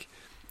 Like,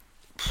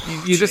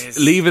 you just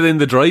leave it in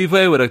the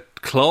driveway with a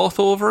cloth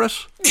over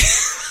it?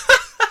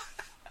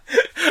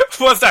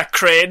 What's that,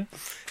 crane?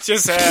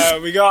 Just,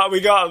 we got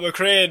him a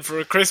crane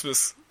for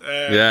Christmas.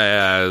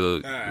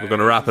 We're going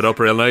to wrap it up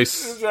real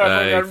nice.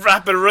 We're going to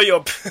wrap it right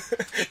up.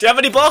 Do you have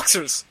any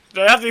boxers?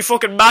 They have to be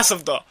fucking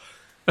massive, though.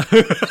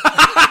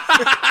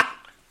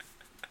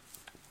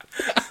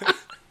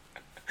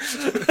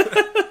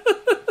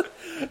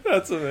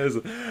 That's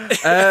amazing.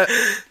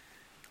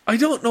 I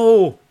don't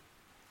know.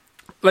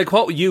 Like,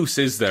 what use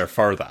is there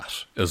for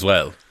that as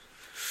well?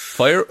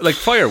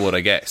 Firewood,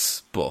 I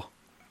guess, but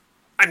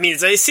I mean,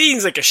 it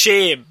seems like a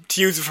shame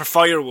to use it for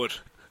firewood.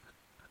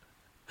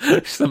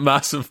 Just a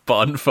massive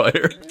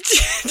bonfire.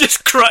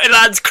 Just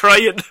lads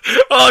crying.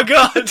 Oh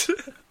God.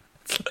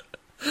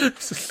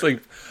 It's just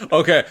like,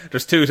 okay,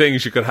 there's two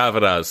things you could have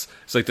it as.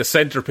 It's like the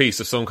centerpiece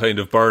of some kind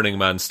of Burning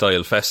Man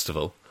style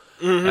festival.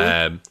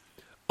 Mm-hmm.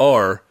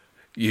 Or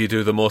you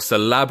do the most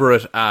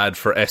elaborate ad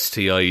for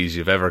STIs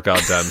you've ever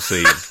goddamn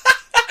seen.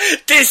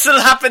 This'll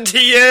happen to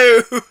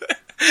you.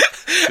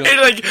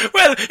 You're like,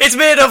 well, it's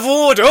made of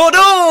wood. Oh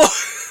no!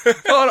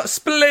 Oh,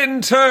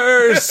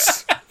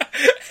 splinters!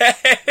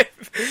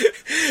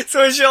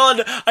 So,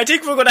 Sean, I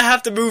think we're going to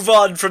have to move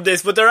on from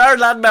this, but there are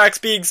landmarks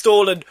being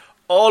stolen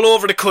all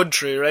over the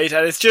country, right?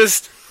 And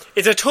it's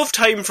a tough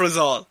time for us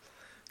all.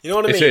 You know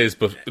what I mean? It is,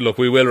 but look,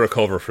 we will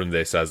recover from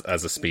this as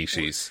a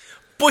species.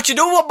 But you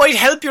know what might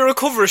help you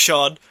recover,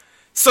 Sean?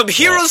 Some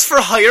Heroes for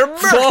Hire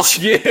merch.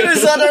 Fuck you.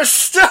 Is on our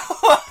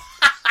store.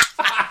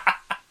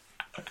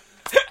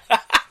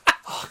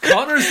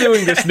 Connor's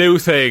doing this new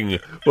thing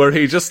where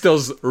he just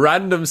does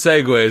random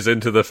segues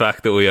into the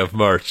fact that we have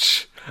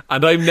merch.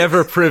 And I'm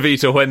never privy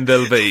to when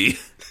they'll be.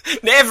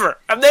 Never.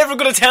 I'm never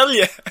going to tell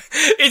you.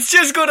 It's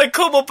just going to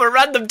come up at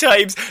random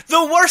times.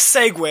 The worst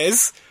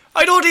segues.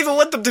 I don't even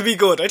want them to be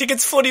good. I think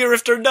it's funnier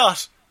if they're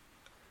not.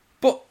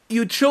 But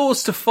you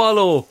chose to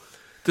follow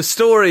the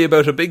story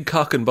about a big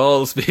cock and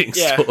balls being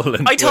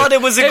stolen. I thought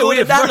it was a good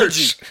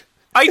analogy. Merch.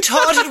 I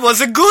thought it was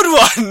a good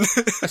one.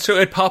 So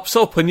it pops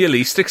up when you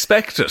least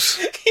expect it.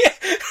 Yeah.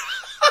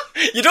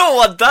 You don't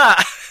want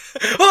that.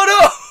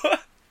 Oh no!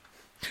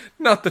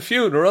 Not the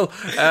funeral.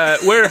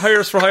 Wear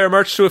Hires for Hire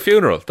merch to a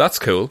funeral. That's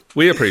cool.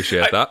 We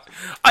appreciate that.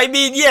 I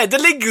mean, yeah, the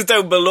link is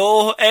down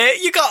below.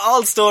 You got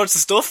all sorts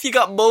of stuff. You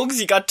got mugs,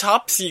 you got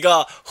tops, you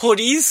got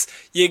hoodies.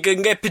 You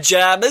can get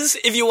pyjamas.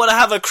 If you want to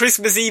have a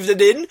Christmas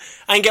evening in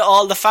and get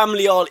all the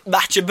family all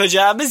matching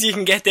pyjamas, you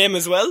can get them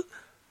as well.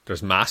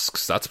 There's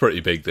masks. That's pretty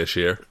big this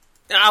year.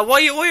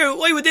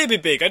 Why would they be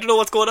big? I don't know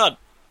what's going on.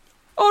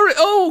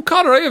 Oh,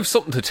 Connor, I have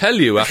something to tell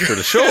you after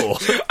the show.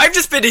 I've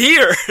just been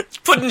here,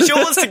 putting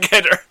shows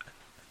together.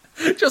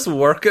 Just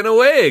working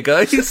away,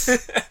 guys.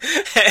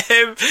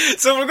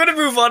 So we're going to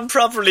move on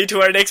properly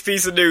to our next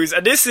piece of news,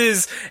 and this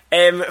is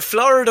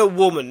Florida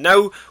woman.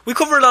 Now, we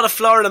cover a lot of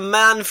Florida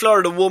man,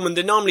 Florida woman.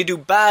 They normally do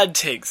bad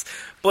things.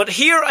 But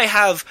here I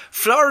have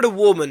Florida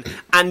woman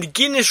and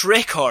Guinness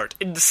record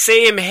in the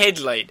same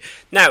headline.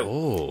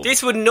 Now,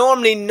 This would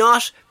normally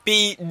not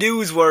be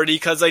newsworthy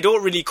because I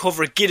don't really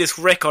cover Guinness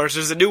records.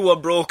 There's a new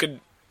one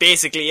broken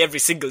basically every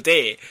single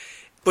day.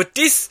 But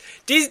this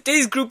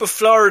group of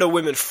Florida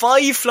women,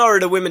 5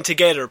 Florida women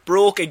together,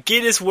 broke a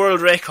Guinness World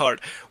Record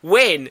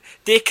when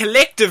they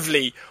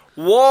collectively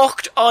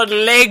walked on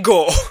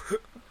Lego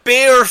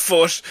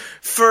barefoot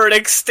for an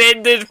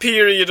extended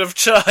period of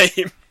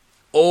time.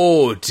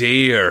 Oh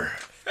dear.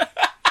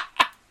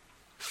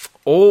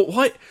 Oh,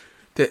 what?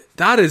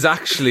 That is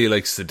actually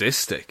like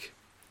sadistic.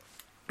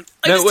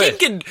 I was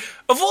thinking,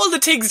 of all the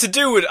things to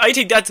do with, I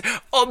think that's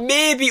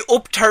maybe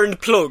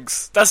upturned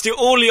plugs. That's the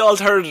only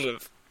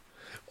alternative.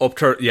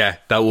 Yeah,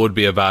 that would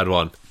be a bad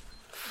one.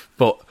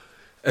 But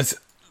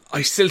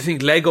I still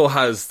think Lego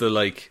has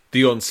the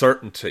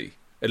uncertainty.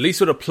 At least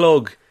with a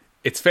plug,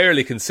 it's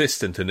fairly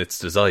consistent in its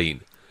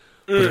design.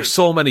 But there's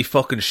so many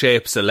fucking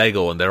shapes of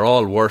Lego and they're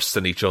all worse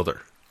than each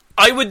other.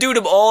 I would do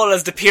them all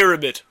as the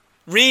pyramid.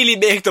 Really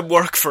make them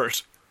work for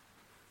it.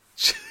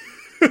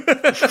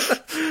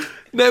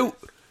 Now,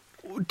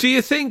 do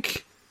you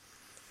think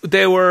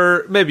they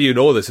were, maybe you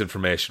know this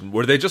information,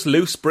 were they just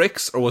loose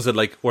bricks or was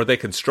it were they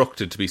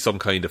constructed to be some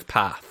kind of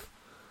path?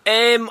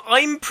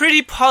 I'm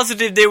pretty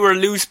positive they were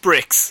loose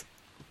bricks.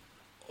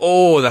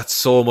 Oh, that's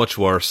so much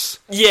worse.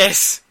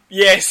 Yes.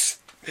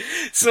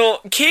 So,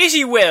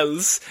 Katie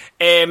Wells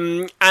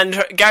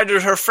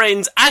gathered her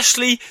friends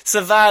Ashley,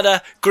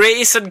 Savannah,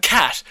 Grace and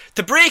Kat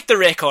to break the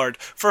record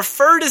for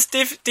furthest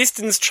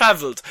distance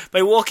travelled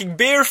by walking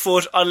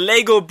barefoot on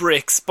Lego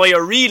bricks by a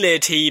relay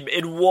team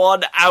in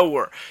 1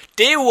 hour.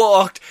 They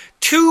walked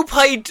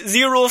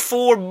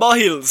 2.04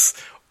 miles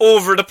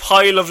over the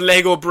pile of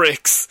Lego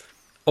bricks.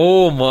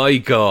 Oh my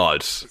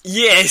god.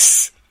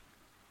 Yes.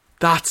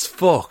 That's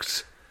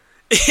fucked.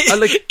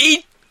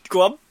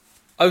 Go on.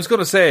 I was going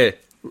to say,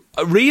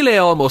 a relay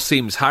almost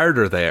seems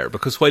harder there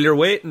because while you're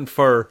waiting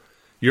for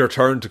your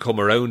turn to come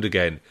around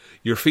again,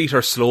 your feet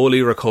are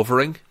slowly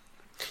recovering.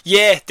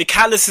 Yeah, the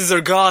calluses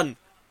are gone.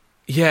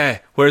 Yeah,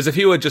 whereas if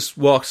you had just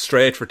walked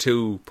straight for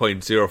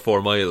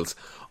 2.04 miles,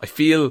 I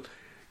feel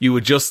you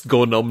would just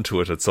go numb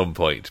to it at some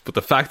point. But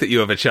the fact that you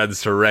have a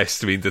chance to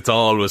rest means it's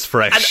always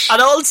fresh.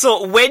 And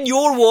also, when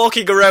you're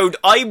walking around,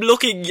 I'm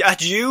looking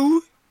at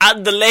you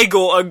and the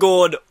Lego and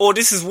going, oh,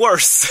 this is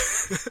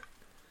worse.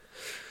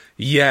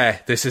 Yeah,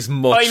 this is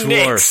much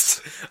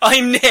worse.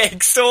 I'm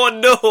next. Oh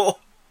no.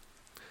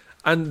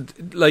 And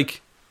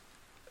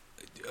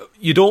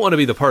you don't want to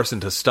be the person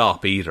to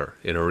stop either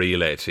in a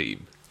relay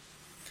team.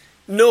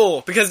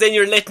 No, because then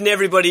you're letting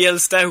everybody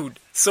else down.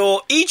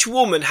 So each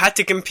woman had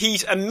to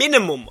compete a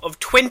minimum of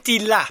 20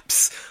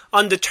 laps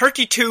on the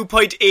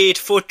 32.8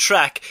 foot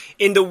track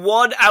in the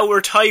 1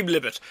 hour time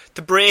limit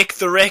to break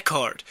the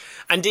record.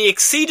 And they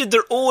exceeded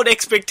their own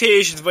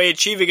expectations by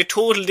achieving a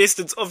total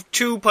distance of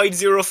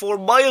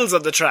 2.04 miles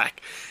on the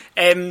track.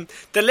 The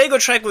Lego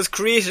track was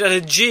created at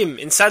a gym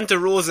in Santa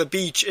Rosa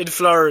Beach in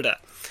Florida.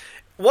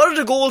 one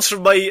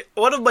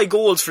of my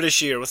goals for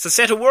this year was to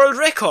set a world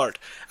record.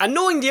 And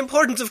knowing the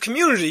importance of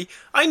community,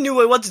 I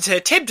knew I wanted to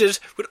attempt it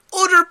with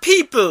other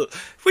people.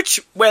 Which,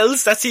 well,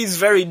 that seems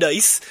very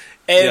nice.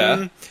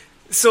 Yeah.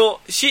 So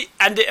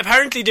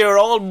apparently they were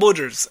all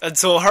mothers, and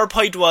so her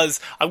point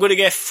was, I'm going to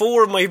get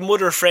 4 of my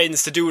mother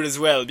friends to do it as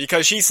well,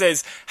 because she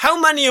says, how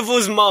many of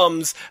us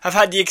moms have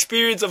had the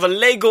experience of a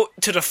Lego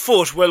to the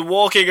foot while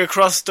walking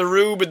across the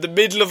room in the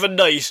middle of the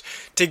night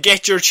to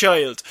get your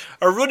child,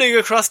 or running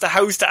across the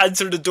house to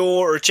answer the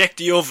door or check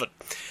the oven?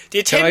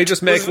 Can I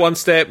just make one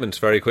statement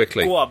very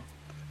quickly? Go on.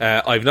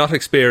 I've not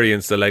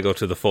experienced a Lego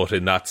to the foot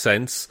in that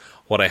sense.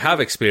 What I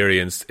have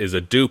experienced is a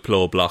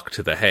Duplo block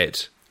to the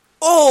head.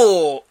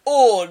 Oh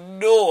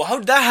no,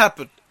 how'd that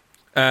happen?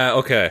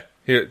 Okay,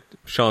 here,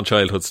 Sean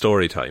childhood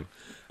story time.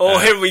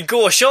 Here we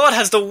go. Sean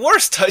has the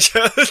worst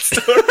childhood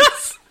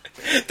stories.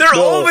 They're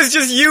always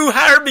just you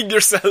harming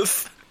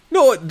yourself.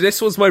 No,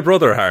 this was my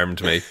brother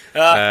harmed me.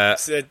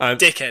 It's a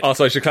dickhead.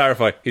 Also, I should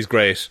clarify, he's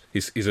great.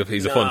 He's a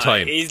fun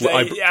time.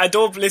 I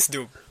don't listen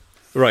to him.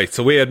 Right,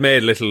 so we had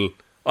made little...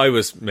 I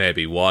was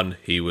maybe 1,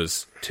 he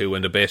was 2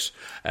 and a bit.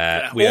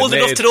 Old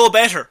enough to know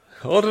better.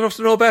 Old enough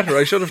to know better.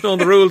 I should have known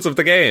the rules of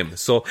the game.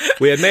 So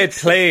we had made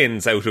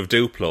planes out of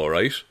Duplo,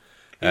 right?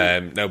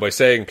 Now, by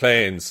saying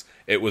planes,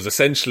 it was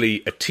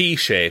essentially a T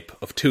shape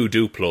of 2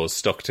 Duplos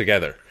stuck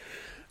together.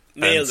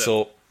 Nailed it.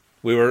 So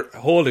we were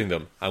holding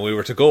them, and we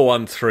were to go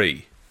on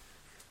 3.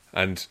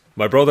 And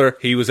my brother,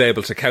 he was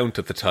able to count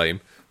at the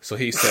time, so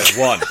he said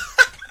 1,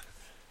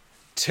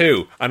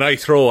 2, and I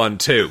throw on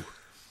 2.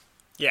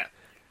 Yeah.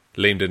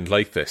 Liam didn't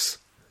like this.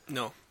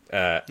 No.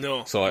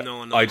 No. So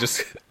no.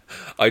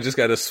 I just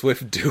got a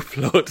swift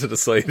Duplo to the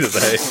side of the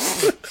head.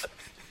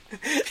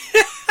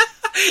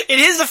 In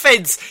his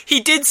offence, he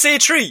did say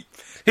 3.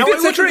 He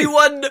did say 3.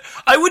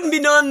 I wouldn't be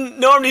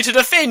normally to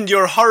defend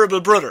your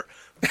horrible brother,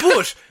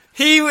 but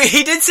he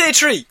did say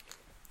 3.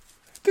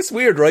 This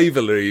weird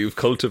rivalry you've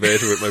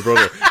cultivated with my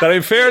brother that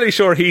I'm fairly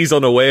sure he's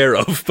unaware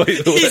of, by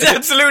the way. He's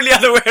absolutely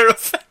unaware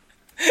of.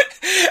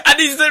 And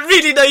he's a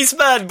really nice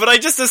man, but I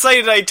just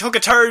decided I took a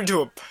turn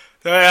to him.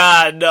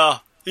 No,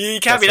 he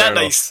can't be that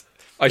nice.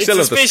 I still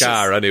have the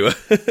scar anyway.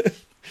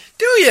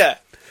 Do you?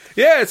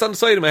 Yeah, it's on the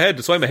side of my head.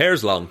 That's why my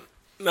hair's long.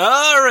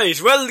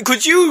 Alright, well,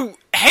 could you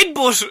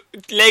headbutt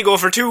Lego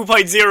for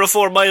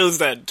 2.04 miles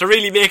then, to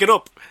really make it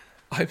up?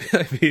 I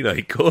mean,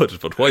 I could,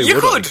 but why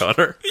would I,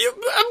 Connor?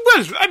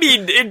 Well, I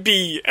mean, it'd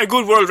be a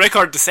good world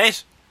record to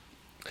set.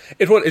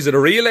 Is it a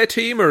relay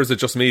team, or is it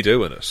just me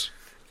doing it?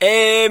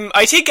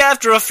 I think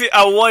after a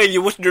while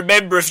you wouldn't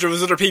remember if there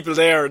was other people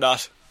there or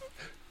not.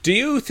 Do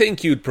you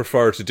think you'd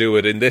prefer to do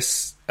it in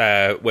this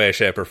way,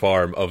 shape or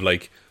form of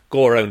like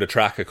go around a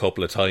track a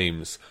couple of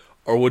times,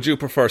 or would you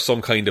prefer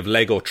some kind of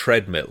Lego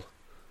treadmill?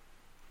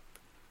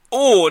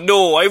 Oh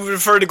no, I would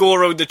prefer to go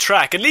around the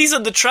track. At least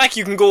on the track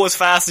you can go as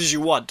fast as you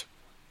want.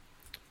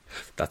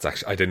 That's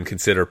actually, I didn't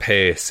consider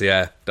pace.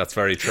 Yeah, that's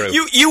very true.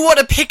 You want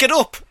to pick it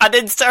up and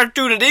then start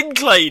doing an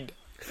incline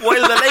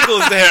while the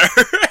Lego's there.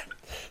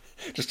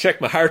 Just check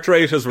my heart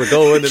rate as we're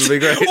going, it'll be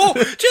great. Oh,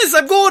 jeez,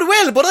 I'm going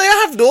well, but I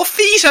have no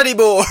feet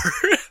anymore.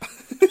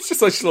 It's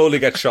just I slowly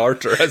get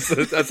shorter as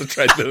the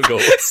treadmill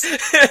goes.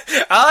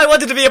 I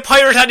wanted to be a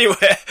pirate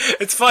anyway.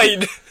 It's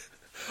fine.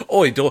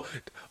 Oh, I don't...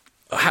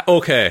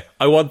 Okay,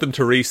 I want them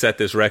to reset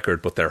this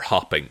record, but they're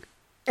hopping.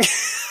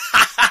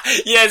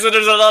 Yeah, so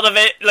there's a lot of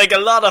it, like a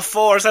lot of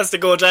force has to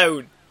go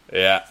down.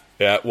 Yeah,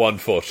 1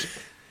 foot.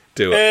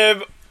 Do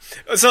it.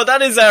 So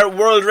that is our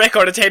world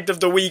record attempt of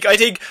the week. I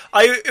think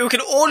it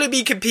can only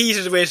be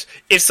competed with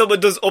if someone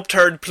does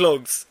upturned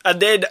plugs.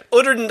 And then,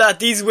 other than that,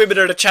 these women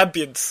are the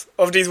champions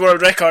of these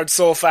world records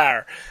so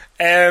far.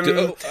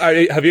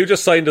 Have you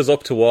just signed us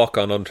up to walk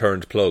on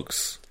unturned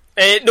plugs?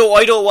 No,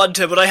 I don't want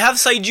to, but I have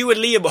signed you and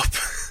Liam up.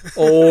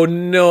 Oh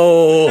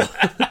no.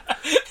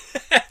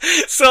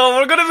 So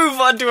we're going to move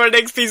on to our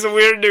next piece of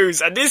weird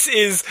news, and this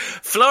is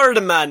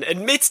Florida man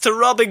admits to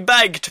robbing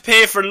bank to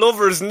pay for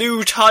lover's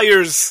new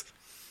tyres.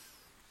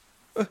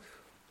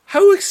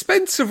 How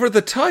expensive are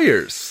the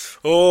tyres?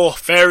 Oh,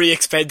 very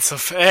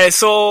expensive.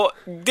 So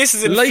this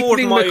is in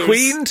Lightning Fort Myers.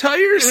 McQueen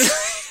tyres?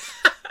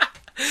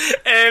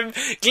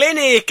 Glenn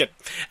Aiken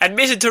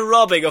admitted to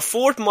robbing a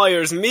Fort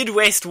Myers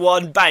Midwest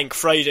One bank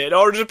Friday in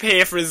order to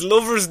pay for his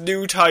lover's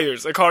new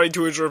tyres, according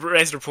to his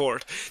arrest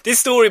report. This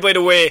story, by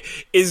the way,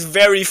 is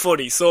very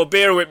funny, so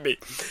bear with me.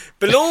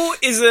 Below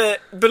is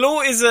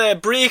a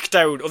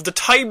breakdown of the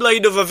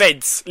timeline of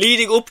events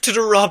leading up to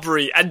the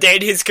robbery and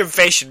then his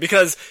confession,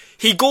 because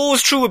he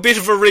goes through a bit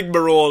of a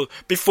rigmarole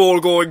before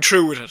going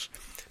through with it.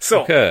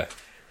 So, okay.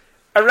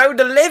 Around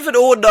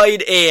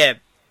 11:09 a.m,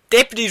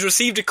 deputies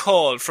received a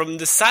call from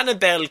the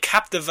Sanibel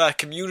Captiva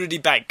Community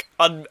Bank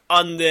on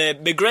the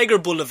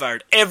McGregor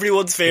Boulevard,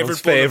 everyone's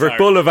favourite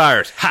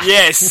boulevard. Ha.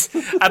 Yes,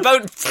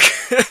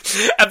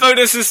 about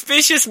a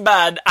suspicious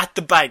man at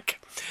the bank.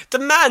 The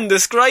man,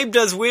 described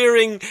as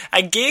wearing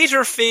a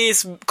gator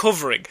face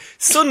covering,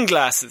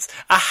 sunglasses,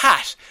 a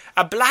hat,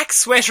 a black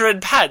sweater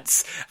and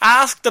pants,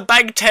 asked the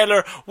bank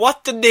teller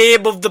what the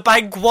name of the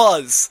bank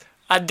was,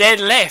 and then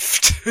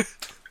left.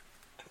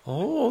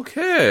 Oh,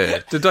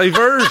 okay. The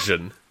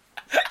diversion.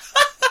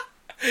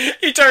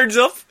 He turns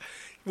up.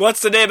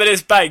 What's the name of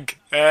this bank?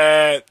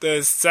 The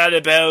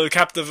Sanibel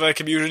Captive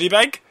Community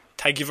Bank.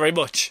 Thank you very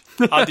much.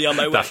 I'll be on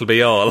my way. That'll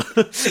be all.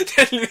 Do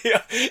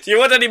you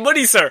want any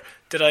money, sir?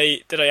 Did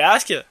I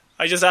ask you?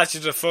 I just asked you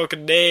the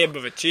fucking name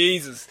of it.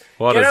 Jesus.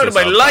 What Get is out of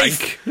this, my a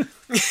life.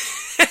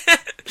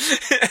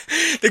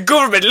 The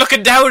government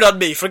looking down on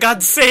me, for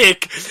God's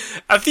sake.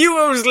 A few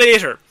hours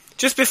later,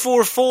 just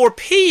before 4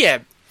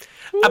 p.m,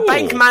 a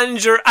bank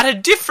manager at a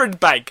different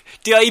bank,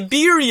 the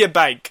Iberia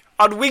Bank,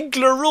 on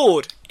Winkler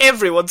Road,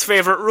 everyone's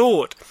favourite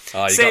road, you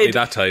got me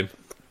that time.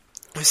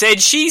 Said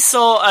she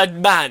saw a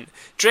man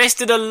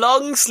dressed in a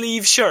long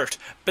sleeve shirt,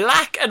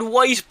 black and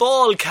white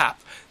ball cap,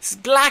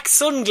 black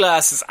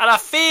sunglasses and a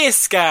face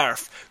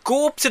scarf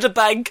go up to the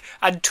bank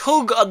and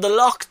tug on the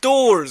locked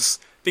doors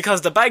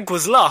because the bank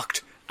was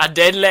locked, and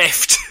then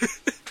left.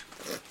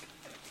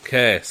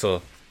 Okay,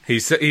 so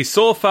he's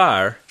so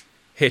far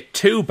hit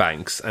 2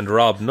 banks and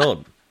robbed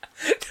none.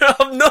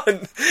 Robbed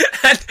none.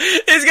 And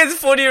it gets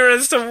funnier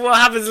as to what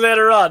happens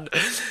later on.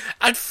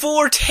 At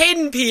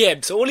 4:10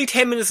 p.m, so only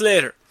 10 minutes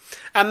later,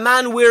 a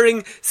man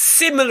wearing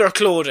similar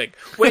clothing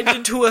went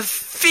into a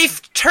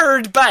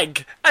third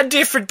bank, a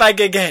different bank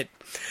again,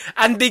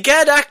 and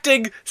began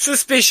acting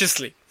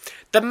suspiciously.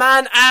 The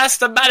man asked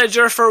the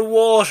manager for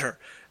water.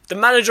 The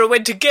manager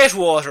went to get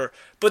water,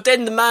 but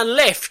then the man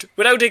left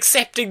without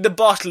accepting the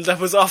bottle that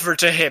was offered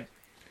to him.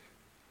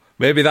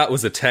 Maybe that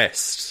was a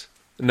test.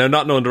 Now,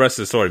 not knowing the rest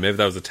of the story, maybe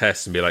that was a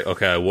test and be like,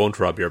 okay, I won't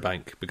rob your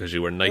bank because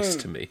you were nice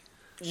to me.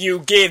 You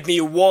gave me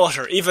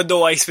water, even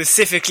though I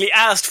specifically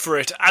asked for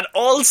it. And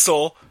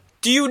also,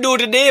 do you know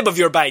the name of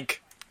your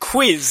bank?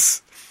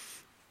 Quiz.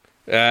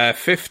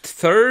 5th,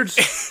 3rd?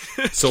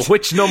 So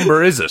which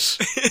number is it?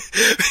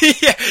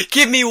 Yeah,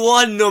 give me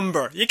one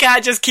number. You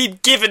can't just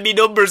keep giving me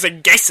numbers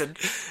and guessing.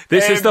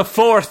 This is the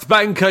 4th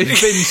bank I've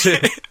been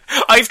to.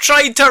 I've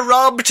tried to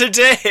rob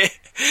today.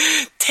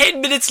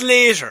 10 minutes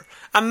later,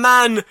 a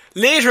man,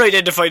 later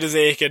identified as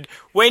Aiken,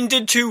 went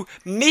into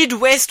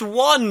Midwest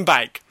One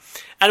Bank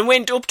and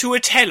went up to a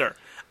teller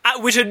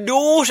with a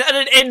note and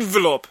an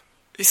envelope.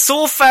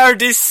 So far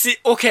this...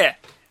 Okay.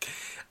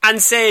 And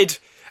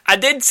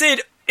then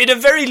said in a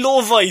very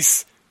low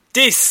voice,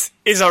 "This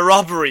is a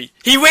robbery."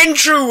 He went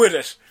through with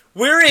it.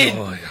 We're in.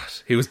 Oh my God.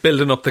 He was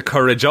building up the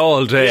courage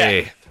all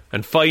day. Yeah.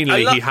 And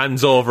finally he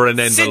hands over an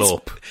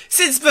envelope.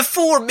 Since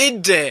before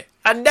midday.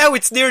 And now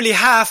it's nearly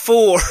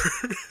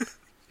 4:30.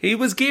 He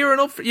was gearing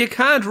up. You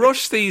can't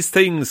rush these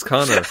things,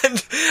 Connor.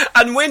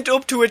 and went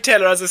up to a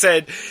teller, as I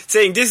said,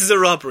 saying this is a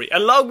robbery,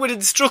 along with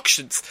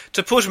instructions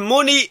to put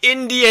money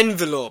in the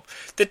envelope.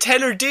 The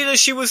teller did as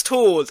she was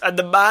told, and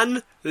the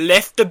man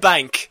left the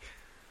bank.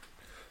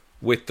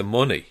 With the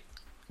money.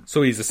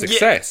 So he's a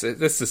success. Yeah.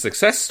 This is a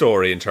success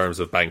story in terms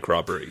of bank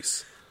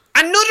robberies.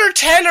 Another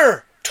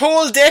teller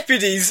told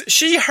deputies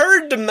she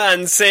heard the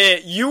man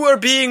say, "You are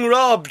being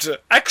robbed."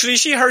 Actually,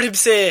 she heard him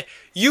say,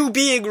 "You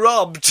being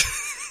robbed."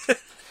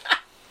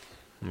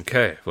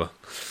 Okay, well,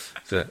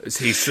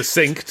 he's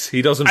succinct.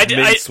 He doesn't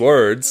mince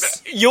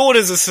words.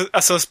 Yoda's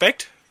a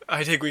suspect.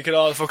 I think we can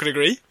all fucking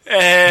agree.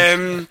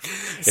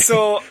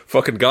 So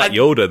fucking got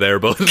Yoda there,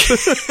 bud.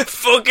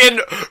 Fucking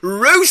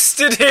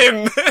roasted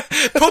him.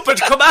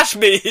 Puppet, come at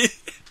me.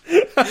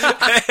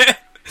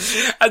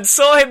 And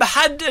saw him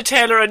hand a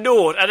teller a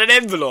note and an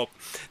envelope.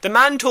 The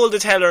man told the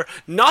teller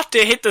not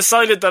to hit the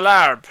silent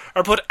alarm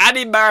or put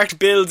any marked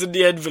bills in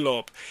the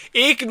envelope.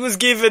 Aiken was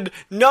given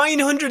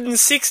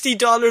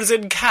 $960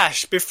 in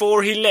cash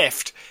before he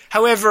left.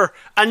 However,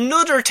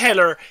 another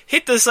teller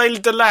hit the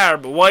silent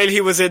alarm while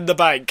he was in the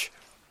bank.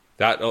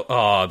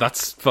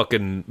 That's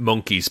fucking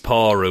monkey's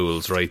paw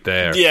rules right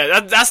there. Yeah,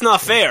 that's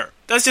not fair.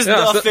 That's just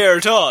not fair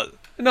at all.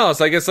 No,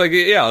 it's like,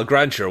 yeah, I'll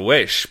grant your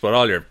wish, but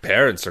all your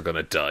parents are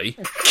gonna die.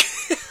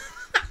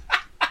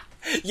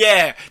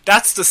 Yeah,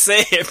 that's the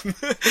same.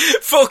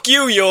 Fuck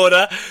you,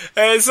 Yoda.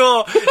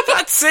 So,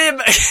 that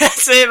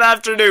same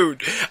afternoon,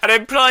 an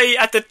employee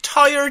at the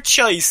Tyre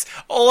Choice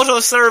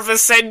Auto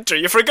Service Centre,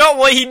 you forgot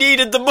why he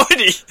needed the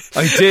money.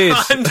 I did.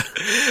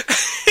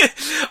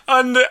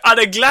 on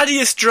a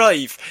Gladius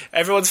Drive,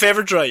 everyone's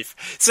favourite drive,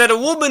 said a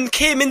woman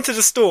came into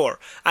the store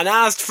and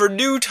asked for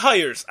new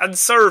tyres and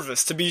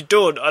service to be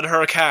done on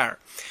her car.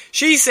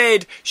 She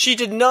said she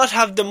did not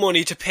have the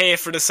money to pay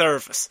for the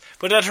service,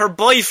 but that her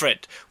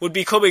boyfriend would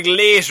be coming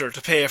later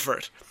to pay for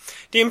it.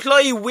 The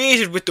employee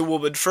waited with the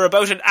woman for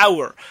about an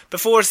hour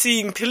before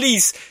seeing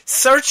police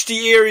search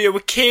the area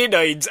with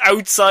canines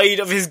outside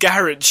of his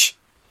garage.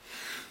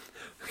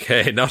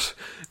 Okay, not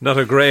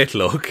a great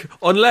look.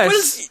 Unless...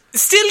 Well,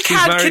 still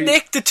can't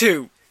connect the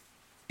two.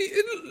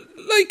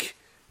 Like,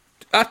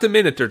 at the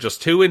minute, they're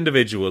just two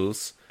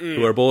individuals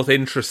who are both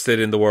interested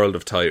in the world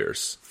of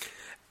tyres.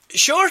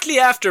 Shortly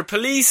after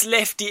police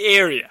left the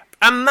area,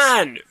 a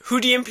man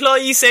who the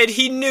employee said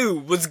he knew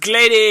was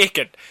Glenn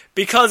Aiken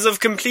because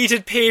of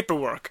completed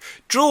paperwork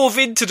drove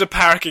into the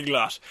parking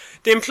lot.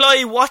 The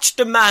employee watched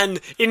the man,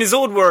 in his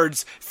own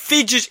words,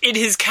 fidget in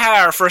his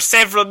car for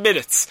several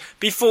minutes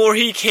before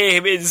he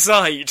came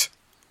inside.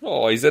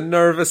 Oh, he's a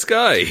nervous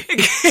guy.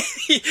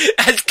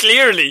 And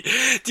clearly,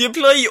 the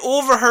employee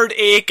overheard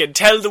Aiken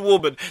tell the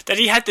woman that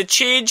he had to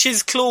change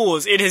his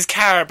clothes in his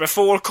car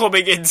before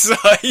coming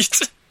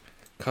inside.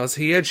 Because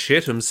he had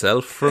shit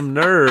himself from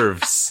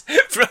nerves.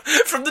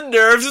 From the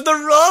nerves of the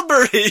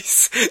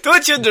robberies.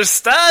 Don't you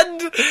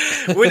understand?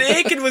 When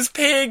Aiken was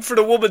paying for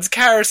the woman's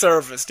car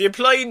service, the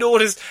employee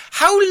noticed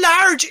how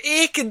large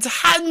Aiken's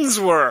hands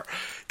were,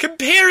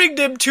 comparing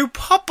them to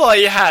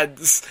Popeye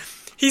hands.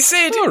 He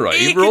said, all right,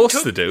 he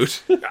roast the dude.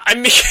 I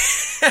mean,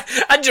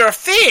 and your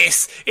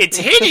face, it's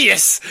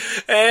hideous.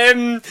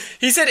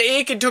 He said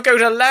Aiken took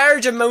out a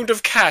large amount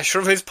of cash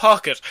from his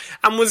pocket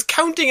and was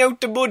counting out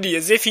the money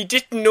as if he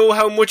didn't know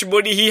how much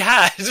money he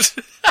had.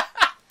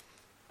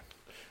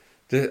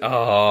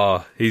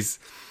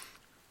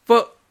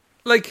 But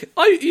like,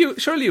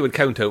 surely you would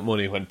count out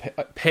money when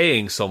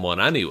paying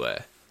someone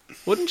anyway,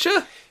 wouldn't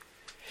you?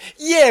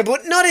 Yeah,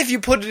 but not if you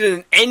put it in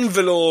an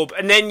envelope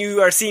and then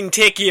you are seen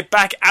taking it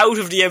back out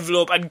of the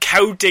envelope and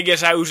counting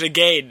it out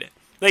again.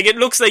 Like, it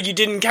looks like you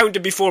didn't count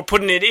it before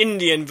putting it in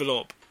the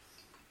envelope.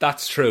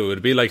 That's true.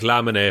 It'd be like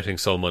laminating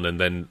someone and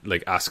then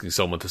like asking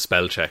someone to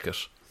spell check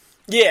it.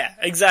 Yeah,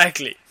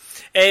 exactly.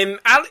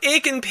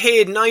 Aiken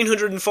paid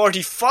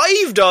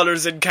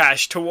 $945 in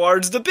cash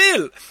towards the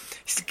bill,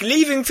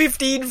 leaving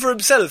 $15 for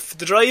himself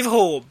to drive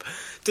home.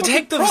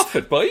 Detectives...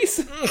 Profit, boys.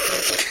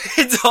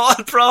 It's all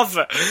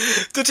profit.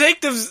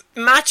 Detectives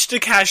matched the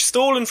cash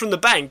stolen from the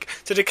bank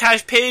to the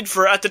cash paid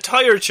for at the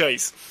tyre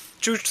choice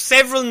through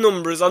several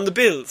numbers on the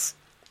bills.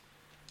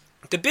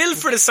 The bill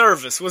for the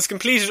service was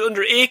completed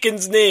under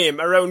Aiken's name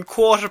around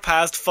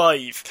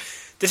 5:15.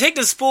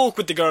 Detectives spoke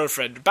with the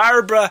girlfriend,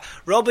 Barbara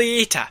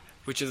Robieta,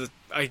 which is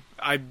I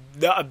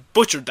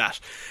butchered that,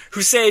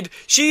 who said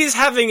she is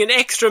having an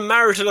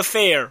extramarital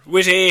affair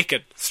with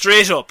Aiken,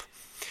 straight up.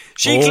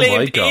 She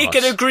claimed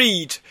Aiken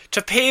agreed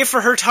to pay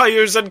for her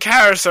tyres and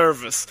car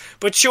service,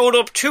 but showed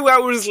up 2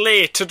 hours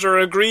late to their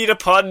agreed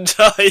upon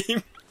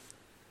time.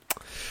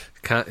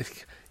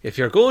 If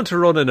you're going to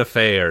run an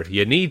affair,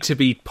 you need to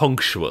be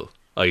punctual,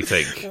 I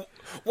think.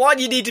 One,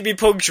 you need to be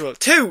punctual.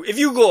 Two, if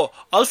you go,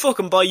 I'll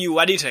fucking buy you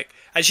anything,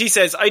 and she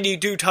says, I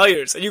need new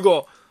tyres, and you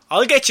go,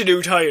 I'll get you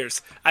new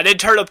tyres, and then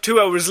turn up 2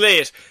 hours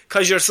late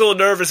because you're so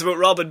nervous about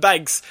robbing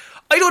banks,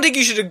 I don't think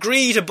you should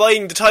agree to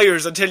buying the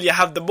tyres until you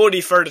have the money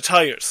for the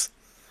tyres.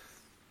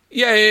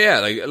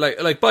 Yeah.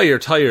 Like buy your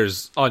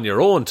tyres on your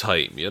own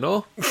time, you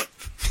know?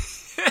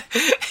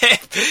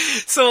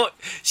 So,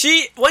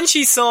 when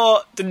she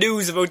saw the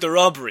news about the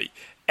robbery,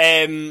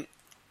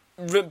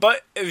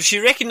 but she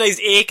recognised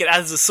Aiken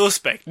as the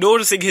suspect,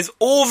 noticing his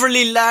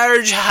overly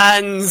large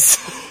hands.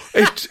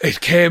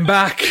 It came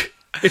back.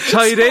 It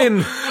tied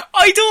in.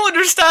 I don't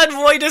understand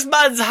why this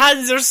man's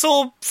hands are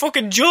so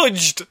fucking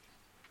judged.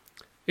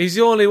 He's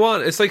the only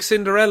one. It's like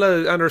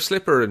Cinderella and her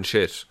slipper and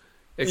shit.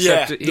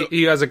 Except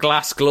he has a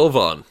glass glove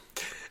on.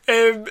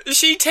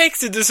 She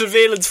texted the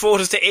surveillance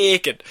photos to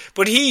Aiken,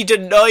 but he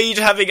denied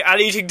having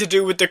anything to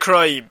do with the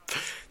crime.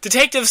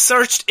 Detectives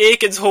searched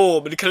Aiken's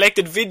home and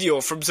collected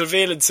video from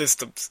surveillance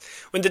systems.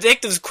 When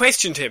detectives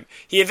questioned him,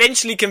 he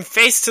eventually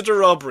confessed to the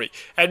robbery,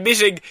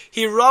 admitting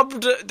he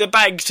robbed the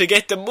bank to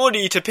get the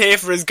money to pay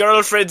for his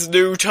girlfriend's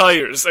new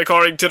tyres,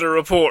 according to the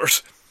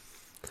report.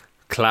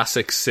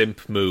 Classic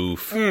simp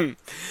move.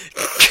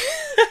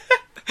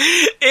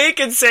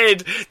 Aiken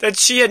said that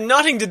she had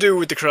nothing to do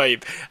with the crime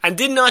and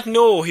did not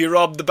know he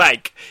robbed the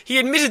bank. He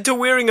admitted to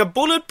wearing a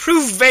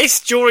bulletproof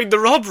vest during the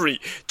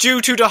robbery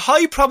due to the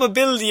high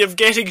probability of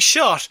getting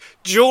shot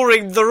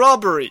during the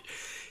robbery.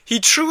 He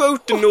threw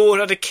out the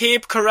note at a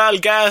Cape Coral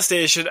gas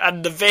station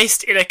and the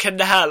vest in a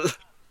canal.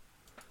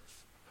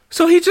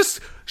 So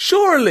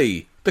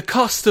surely the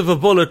cost of a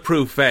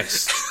bulletproof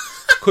vest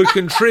could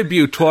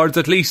contribute towards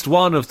at least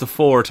one of the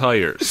 4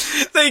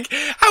 tyres. Like,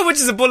 how much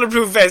is a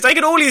bulletproof vest? I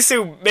can only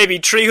assume maybe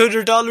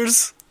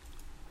 $300.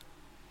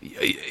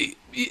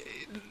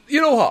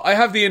 You know what? I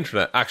have the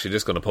internet. Actually,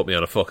 this is going to put me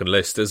on a fucking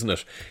list, isn't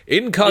it?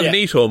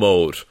 Incognito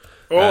mode.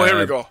 Oh, here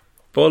we go.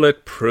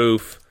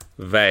 Bulletproof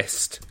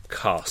vest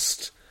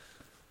cost.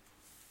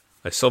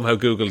 I somehow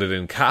googled it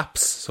in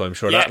caps, so I'm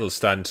sure that'll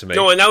stand to me.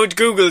 No, now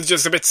Google's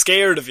just a bit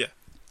scared of you.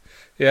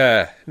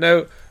 Yeah.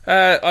 Now,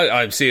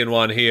 I'm seeing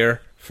one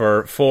here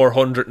for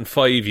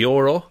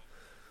 €405.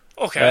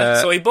 Okay,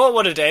 so he bought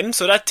one of them,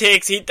 so that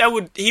takes... He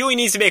only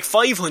needs to make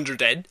 500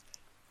 then.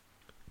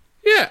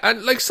 Yeah,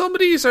 and like some of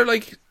these are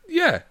like,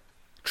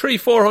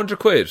 300-400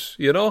 quid,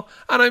 you know?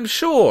 And I'm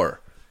sure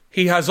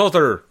he has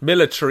other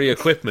military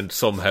equipment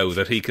somehow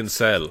that he can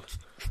sell.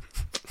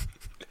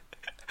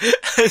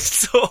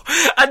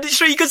 And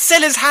sure, you could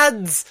sell his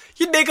hands.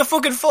 You'd make a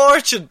fucking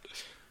fortune.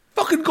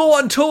 Fucking go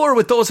on tour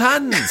with those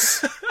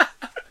hands.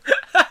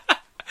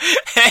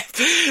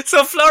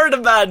 So Florida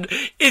Man,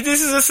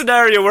 this is a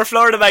scenario where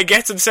Florida Man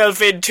gets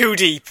himself in too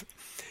deep.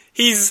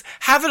 He's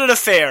having an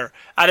affair,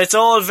 and it's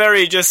all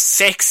very just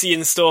sexy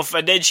and stuff,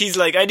 and then she's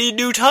like, I need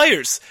new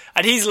tyres.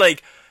 And he's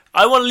like,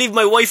 I want to leave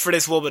my wife for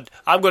this woman.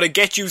 I'm going to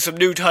get you some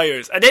new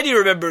tyres. And then he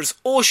remembers,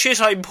 oh shit,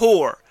 I'm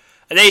poor.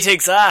 And then he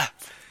thinks,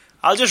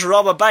 I'll just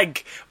rob a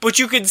bank. But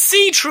you can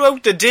see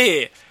throughout the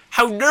day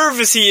how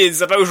nervous he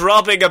is about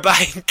robbing a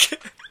bank.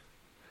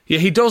 Yeah,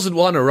 he doesn't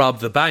want to rob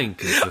the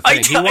bank, is the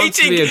thing. He wants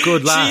to be a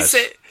good lad.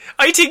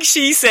 I think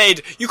she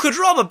said, you could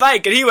rob a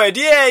bank, and he went,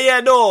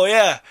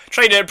 yeah,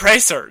 trying to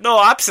impress her.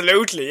 No,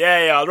 absolutely,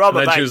 yeah, I'll rob a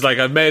bank. And she was like,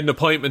 I've made an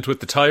appointment with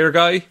the tyre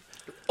guy.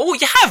 Oh,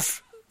 you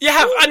have? You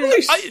have, and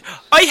nice.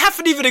 I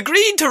haven't even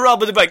agreed to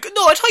rob the bank.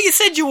 No, I thought you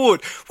said you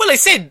would. Well, I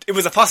said it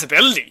was a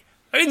possibility.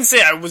 I didn't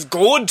say I was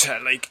going to,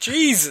 like,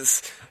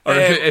 Jesus. Or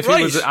if right.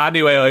 he was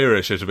anyway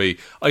Irish, it'd be,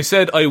 I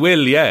said I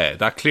will, yeah.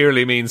 That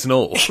clearly means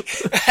no.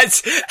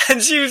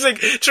 and she was like,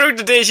 throughout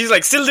the day, she's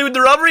like, still doing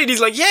the robbery? And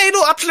he's like, yeah,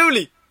 no,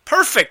 absolutely.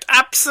 Perfect.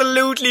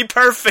 Absolutely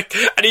perfect.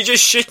 And he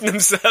just shitting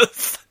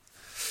himself.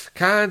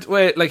 Can't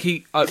wait. Like,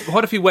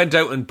 what if he went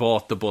out and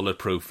bought the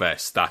bulletproof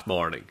vest that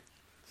morning?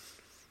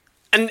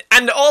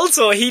 And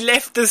also, he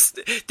left this,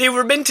 they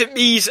were meant to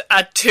meet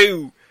at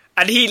 2.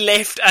 And he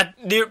left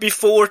at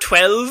before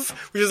 12,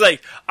 which was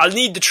like, I'll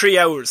need the 3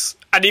 hours.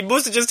 And he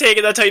must have just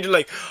taken that time to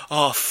like,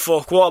 oh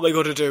fuck, what am I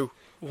going to do?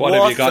 What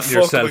have you gotten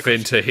yourself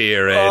into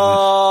here, Aidan?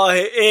 Oh,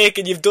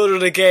 Aiken, you've done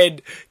it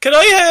again. Can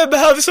I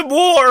have some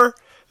water?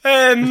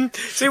 So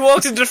he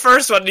walks into the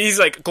first one and he's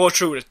like, go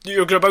through it.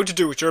 You're about to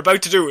do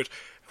it.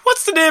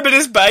 What's the name of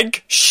this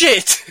bank?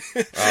 Shit.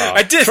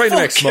 I did. Trying to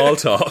make small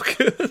talk.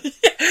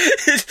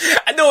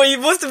 No, he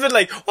must have been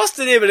like, what's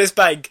the name of this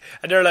bank?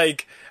 And they're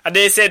like, and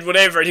they said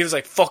whatever, and he was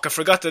like, fuck, I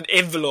forgot the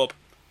envelope.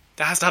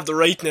 That has to have the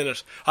writing in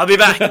it. I'll be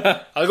back.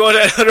 I'll go to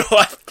another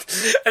one.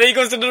 And then he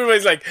goes to another one,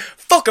 he's like,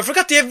 fuck, I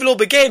forgot the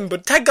envelope again,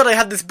 but thank God I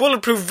had this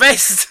bulletproof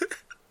vest.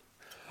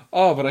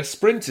 Oh, but I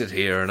sprinted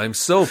here and I'm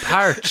so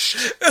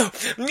parched. Then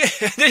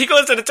he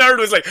goes to the third one,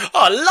 he's like,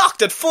 oh,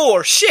 locked at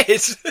 4,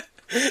 shit.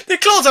 They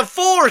close at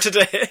 4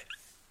 today.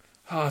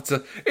 Oh,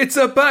 it's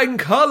a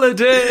bank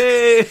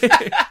holiday.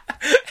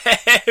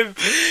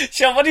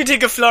 Sean, what do you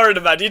think of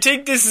Florida, man? Do you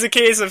think this is a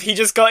case of he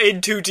just got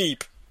in too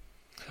deep?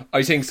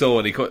 I think so,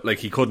 and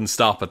he couldn't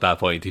stop at that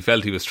point. He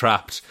felt he was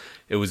trapped.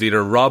 It was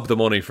either rob the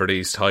money for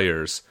these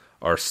tyres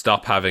or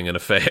stop having an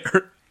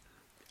affair.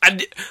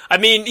 And I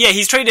mean, yeah,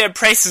 he's trying to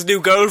impress his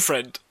new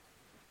girlfriend.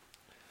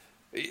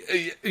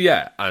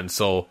 Yeah, and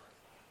so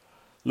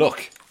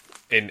look,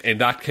 in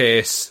that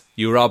case,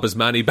 you rob as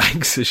many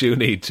banks as you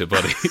need to,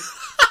 buddy.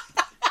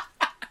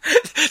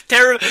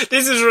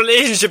 This is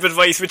relationship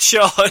advice with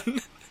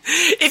Sean.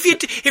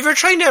 If you're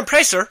trying to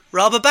impress her,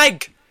 rob a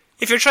bank.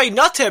 If you're trying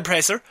not to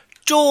impress her,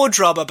 don't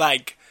rob a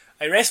bank.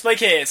 I rest my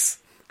case.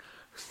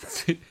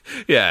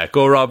 Yeah,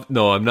 go rob.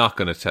 No, I'm not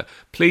going to.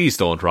 Please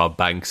don't rob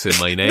banks in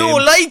my name. No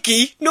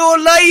likey, no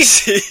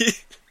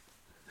lightey.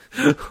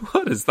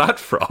 What is that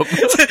from?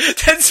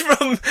 That's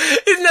from.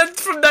 Isn't that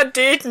from that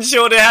dating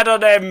show they had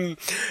on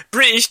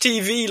British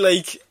TV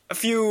like a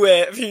few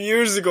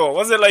years ago?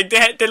 Was it like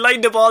they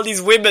lined up all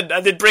these women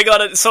and they'd bring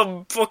on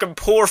some fucking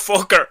poor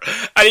fucker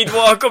and he'd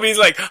walk up and he's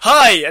like,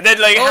 hi, and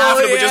then like half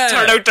of them would just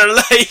turn out their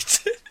light.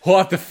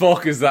 What the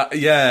fuck is that?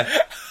 Yeah.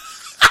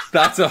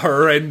 That's a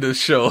horrendous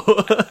show.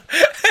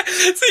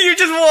 So you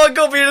just walk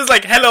up and you're just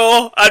like,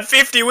 hello, and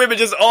 50 women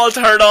just all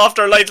turn off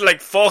their light like,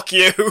 fuck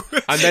you.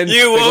 And then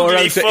you they go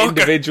around fucker. to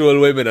individual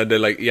women and they're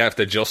like, you have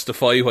to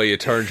justify why you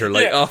turned your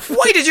light off.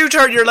 Why did you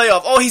turn your light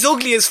off? Oh, he's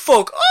ugly as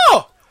fuck.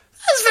 Oh,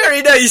 that's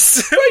very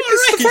nice. Right,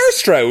 this is the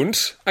first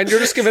round, and you're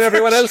just giving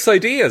everyone else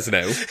ideas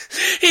now.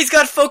 He's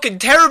got fucking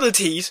terrible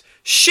teeth,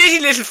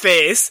 shitty little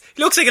face,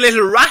 he looks like a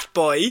little rat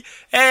boy,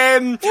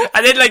 and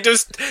then like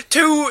there's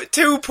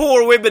two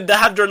poor women that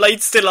have their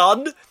lights still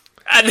on,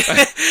 and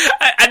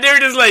and they're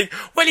just like,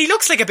 well, he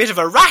looks like a bit of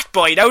a rat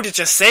boy now to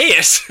just say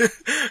it.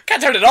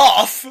 Can't turn it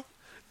off.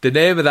 The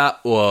name of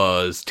that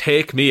was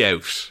Take Me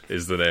Out,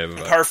 is the name of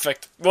it.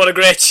 Perfect. What a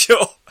great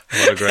show.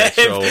 What a great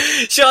show.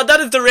 Sean, that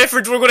is the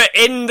reference we're going to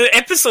end the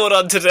episode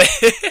on today.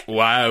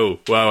 Wow,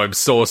 I'm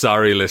so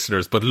sorry,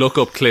 listeners, but look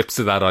up clips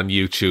of that on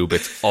YouTube.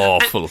 It's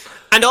awful.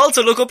 And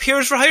also look up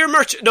Heroes for Hire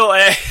merch. No,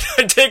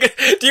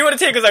 do you want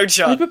to take us out,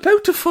 Sean? I'm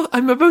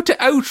about to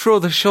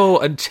outro the show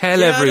and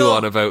tell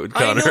everyone about it,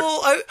 Connor. I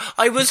know,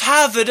 I was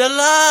having a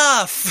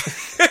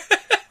laugh.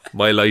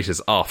 My light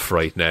is off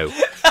right now.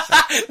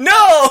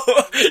 No!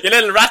 You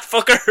little rat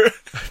fucker.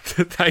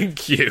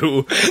 Thank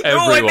you,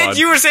 everyone. No, I meant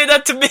you were saying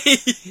that to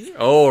me.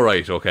 Oh,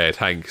 right, okay,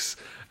 thanks.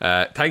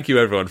 Thank you,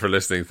 everyone, for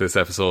listening to this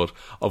episode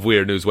of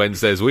Weird News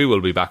Wednesdays. We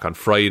will be back on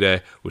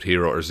Friday with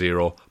Hero or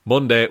Zero,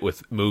 Monday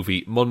with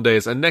Movie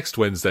Mondays, and next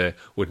Wednesday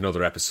with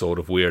another episode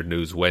of Weird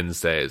News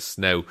Wednesdays.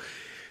 Now,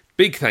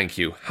 big thank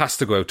you has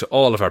to go out to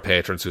all of our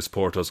patrons who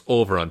support us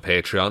over on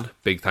Patreon.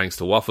 Big thanks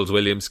to Waffles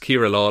Williams,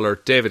 Ciara Lawler,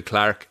 David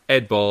Clark,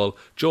 Ed Ball,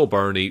 Joe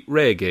Burney,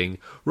 Ray Ging,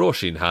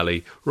 Roisin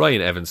Halley,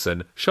 Ryan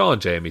Evanson,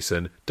 Sean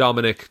Jamieson,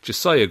 Dominic,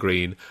 Josiah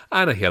Green,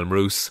 Anna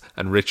Helmroos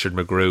and Richard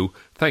McGrew.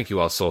 Thank you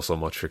all so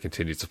much for your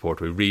continued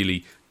support. We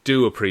really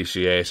do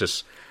appreciate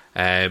it.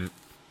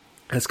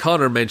 As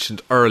Connor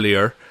mentioned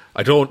earlier,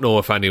 I don't know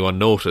if anyone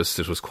noticed,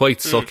 it was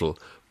quite subtle,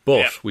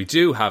 but we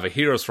do have a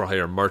Heroes for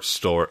Hire merch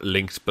store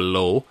linked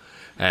below.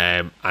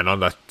 And on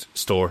that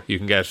store you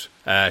can get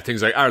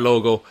things like our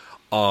logo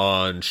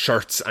on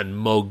shirts and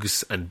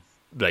mugs and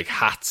like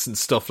hats and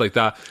stuff like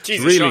that.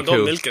 Jesus, really Sean, cool.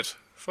 don't milk it.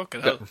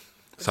 Fucking hell.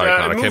 Sorry,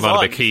 Con, I came on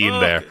a bit keen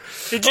there.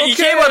 You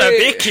came on a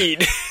bit keen.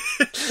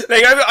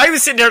 Like, I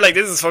was sitting there like,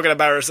 this is fucking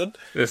embarrassing.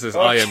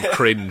 I am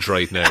cringe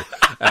right now.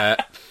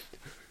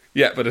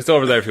 Yeah, but it's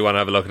over there if you want to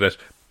have a look at it.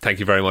 Thank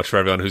you very much for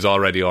everyone who's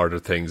already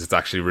ordered things. It's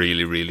actually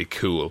really, really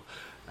cool.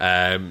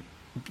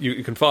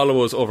 You can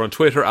follow us over on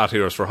Twitter at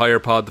Heroes for Hire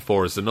Pod. The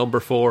 4 is the number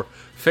 4.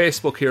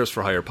 Facebook, Heroes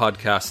for Hire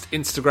Podcast.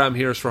 Instagram,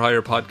 Heroes for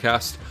Hire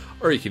Podcast.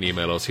 Or you can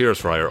email us,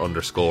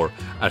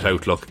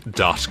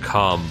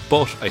 heroesforhire_@outlook.com.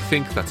 But I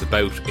think that's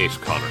about it,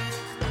 Connor.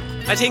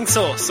 I think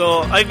so.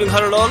 So I've been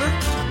Conor Lawler.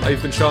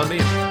 I've been Sean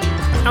Meehan.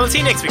 And we'll see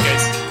you next week,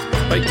 guys.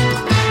 Bye.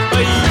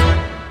 Bye.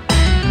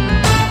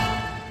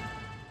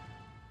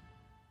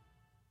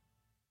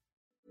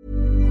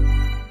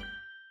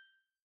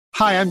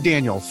 Hi, I'm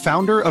Daniel,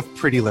 founder of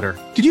Pretty Litter.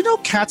 Did you know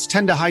cats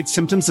tend to hide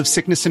symptoms of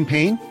sickness and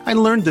pain? I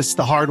learned this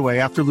the hard way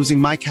after losing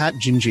my cat,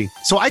 Gingy.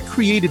 So I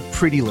created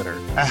Pretty Litter,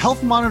 a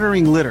health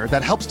monitoring litter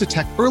that helps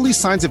detect early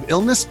signs of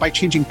illness by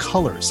changing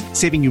colors,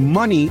 saving you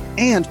money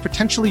and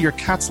potentially your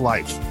cat's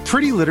life.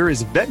 Pretty Litter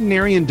is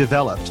veterinarian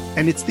developed,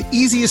 and it's the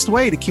easiest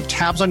way to keep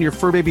tabs on your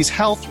fur baby's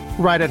health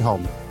right at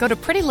home. Go to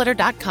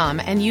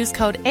prettylitter.com and use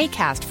code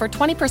ACAST for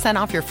 20%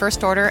 off your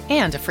first order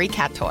and a free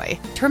cat toy.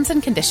 Terms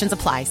and conditions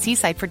apply. See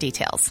site for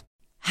details.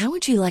 How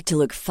would you like to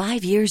look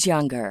 5 years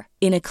younger?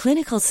 In a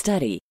clinical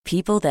study,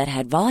 people that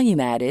had volume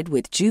added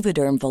with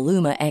Juvederm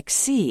Voluma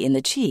XC in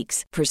the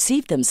cheeks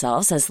perceived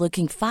themselves as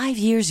looking 5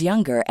 years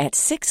younger at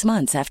 6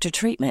 months after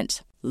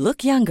treatment.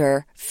 Look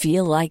younger,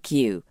 feel like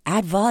you.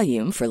 Add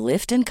volume for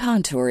lift and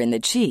contour in the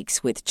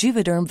cheeks with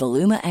Juvederm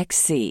Voluma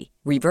XC.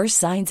 Reverse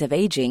signs of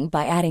aging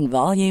by adding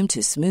volume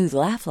to smooth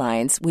laugh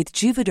lines with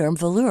Juvederm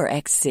Volure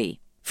XC.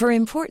 For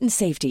important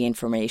safety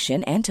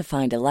information and to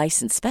find a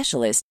licensed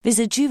specialist,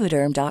 visit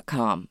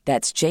Juvederm.com.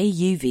 That's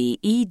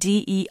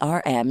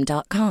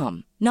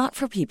JUVEDERM.com. Not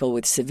for people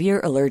with severe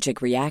allergic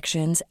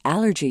reactions,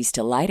 allergies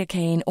to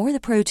lidocaine, or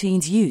the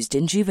proteins used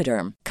in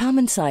Juvederm.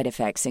 Common side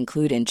effects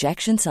include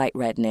injection site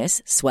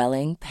redness,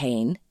 swelling,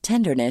 pain,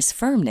 tenderness,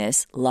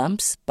 firmness,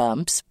 lumps,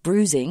 bumps,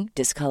 bruising,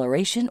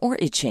 discoloration, or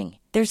itching.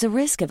 There's a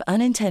risk of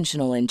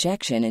unintentional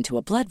injection into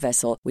a blood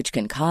vessel, which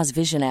can cause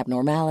vision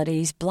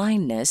abnormalities,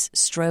 blindness,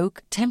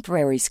 stroke,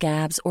 temporary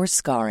scabs, or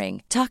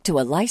scarring. Talk to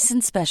a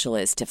licensed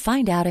specialist to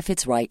find out if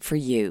it's right for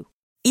you.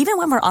 Even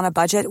when we're on a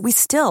budget, we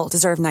still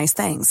deserve nice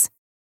things.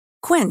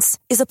 Quince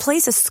is a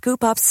place to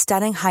scoop up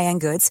stunning high-end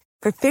goods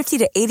for 50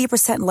 to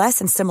 80% less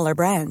than similar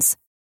brands.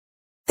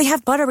 They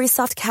have buttery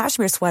soft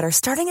cashmere sweaters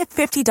starting at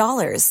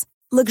 $50,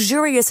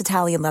 luxurious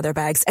Italian leather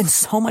bags, and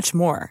so much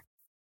more.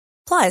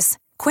 Plus,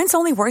 Quince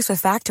only works with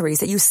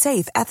factories that use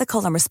safe,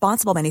 ethical, and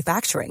responsible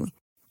manufacturing.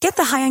 Get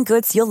the high-end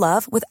goods you'll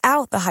love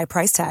without the high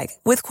price tag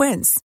with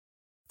Quince.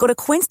 Go to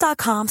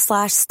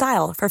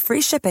quince.com/style for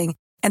free shipping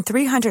and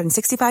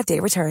 365-day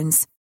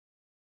returns.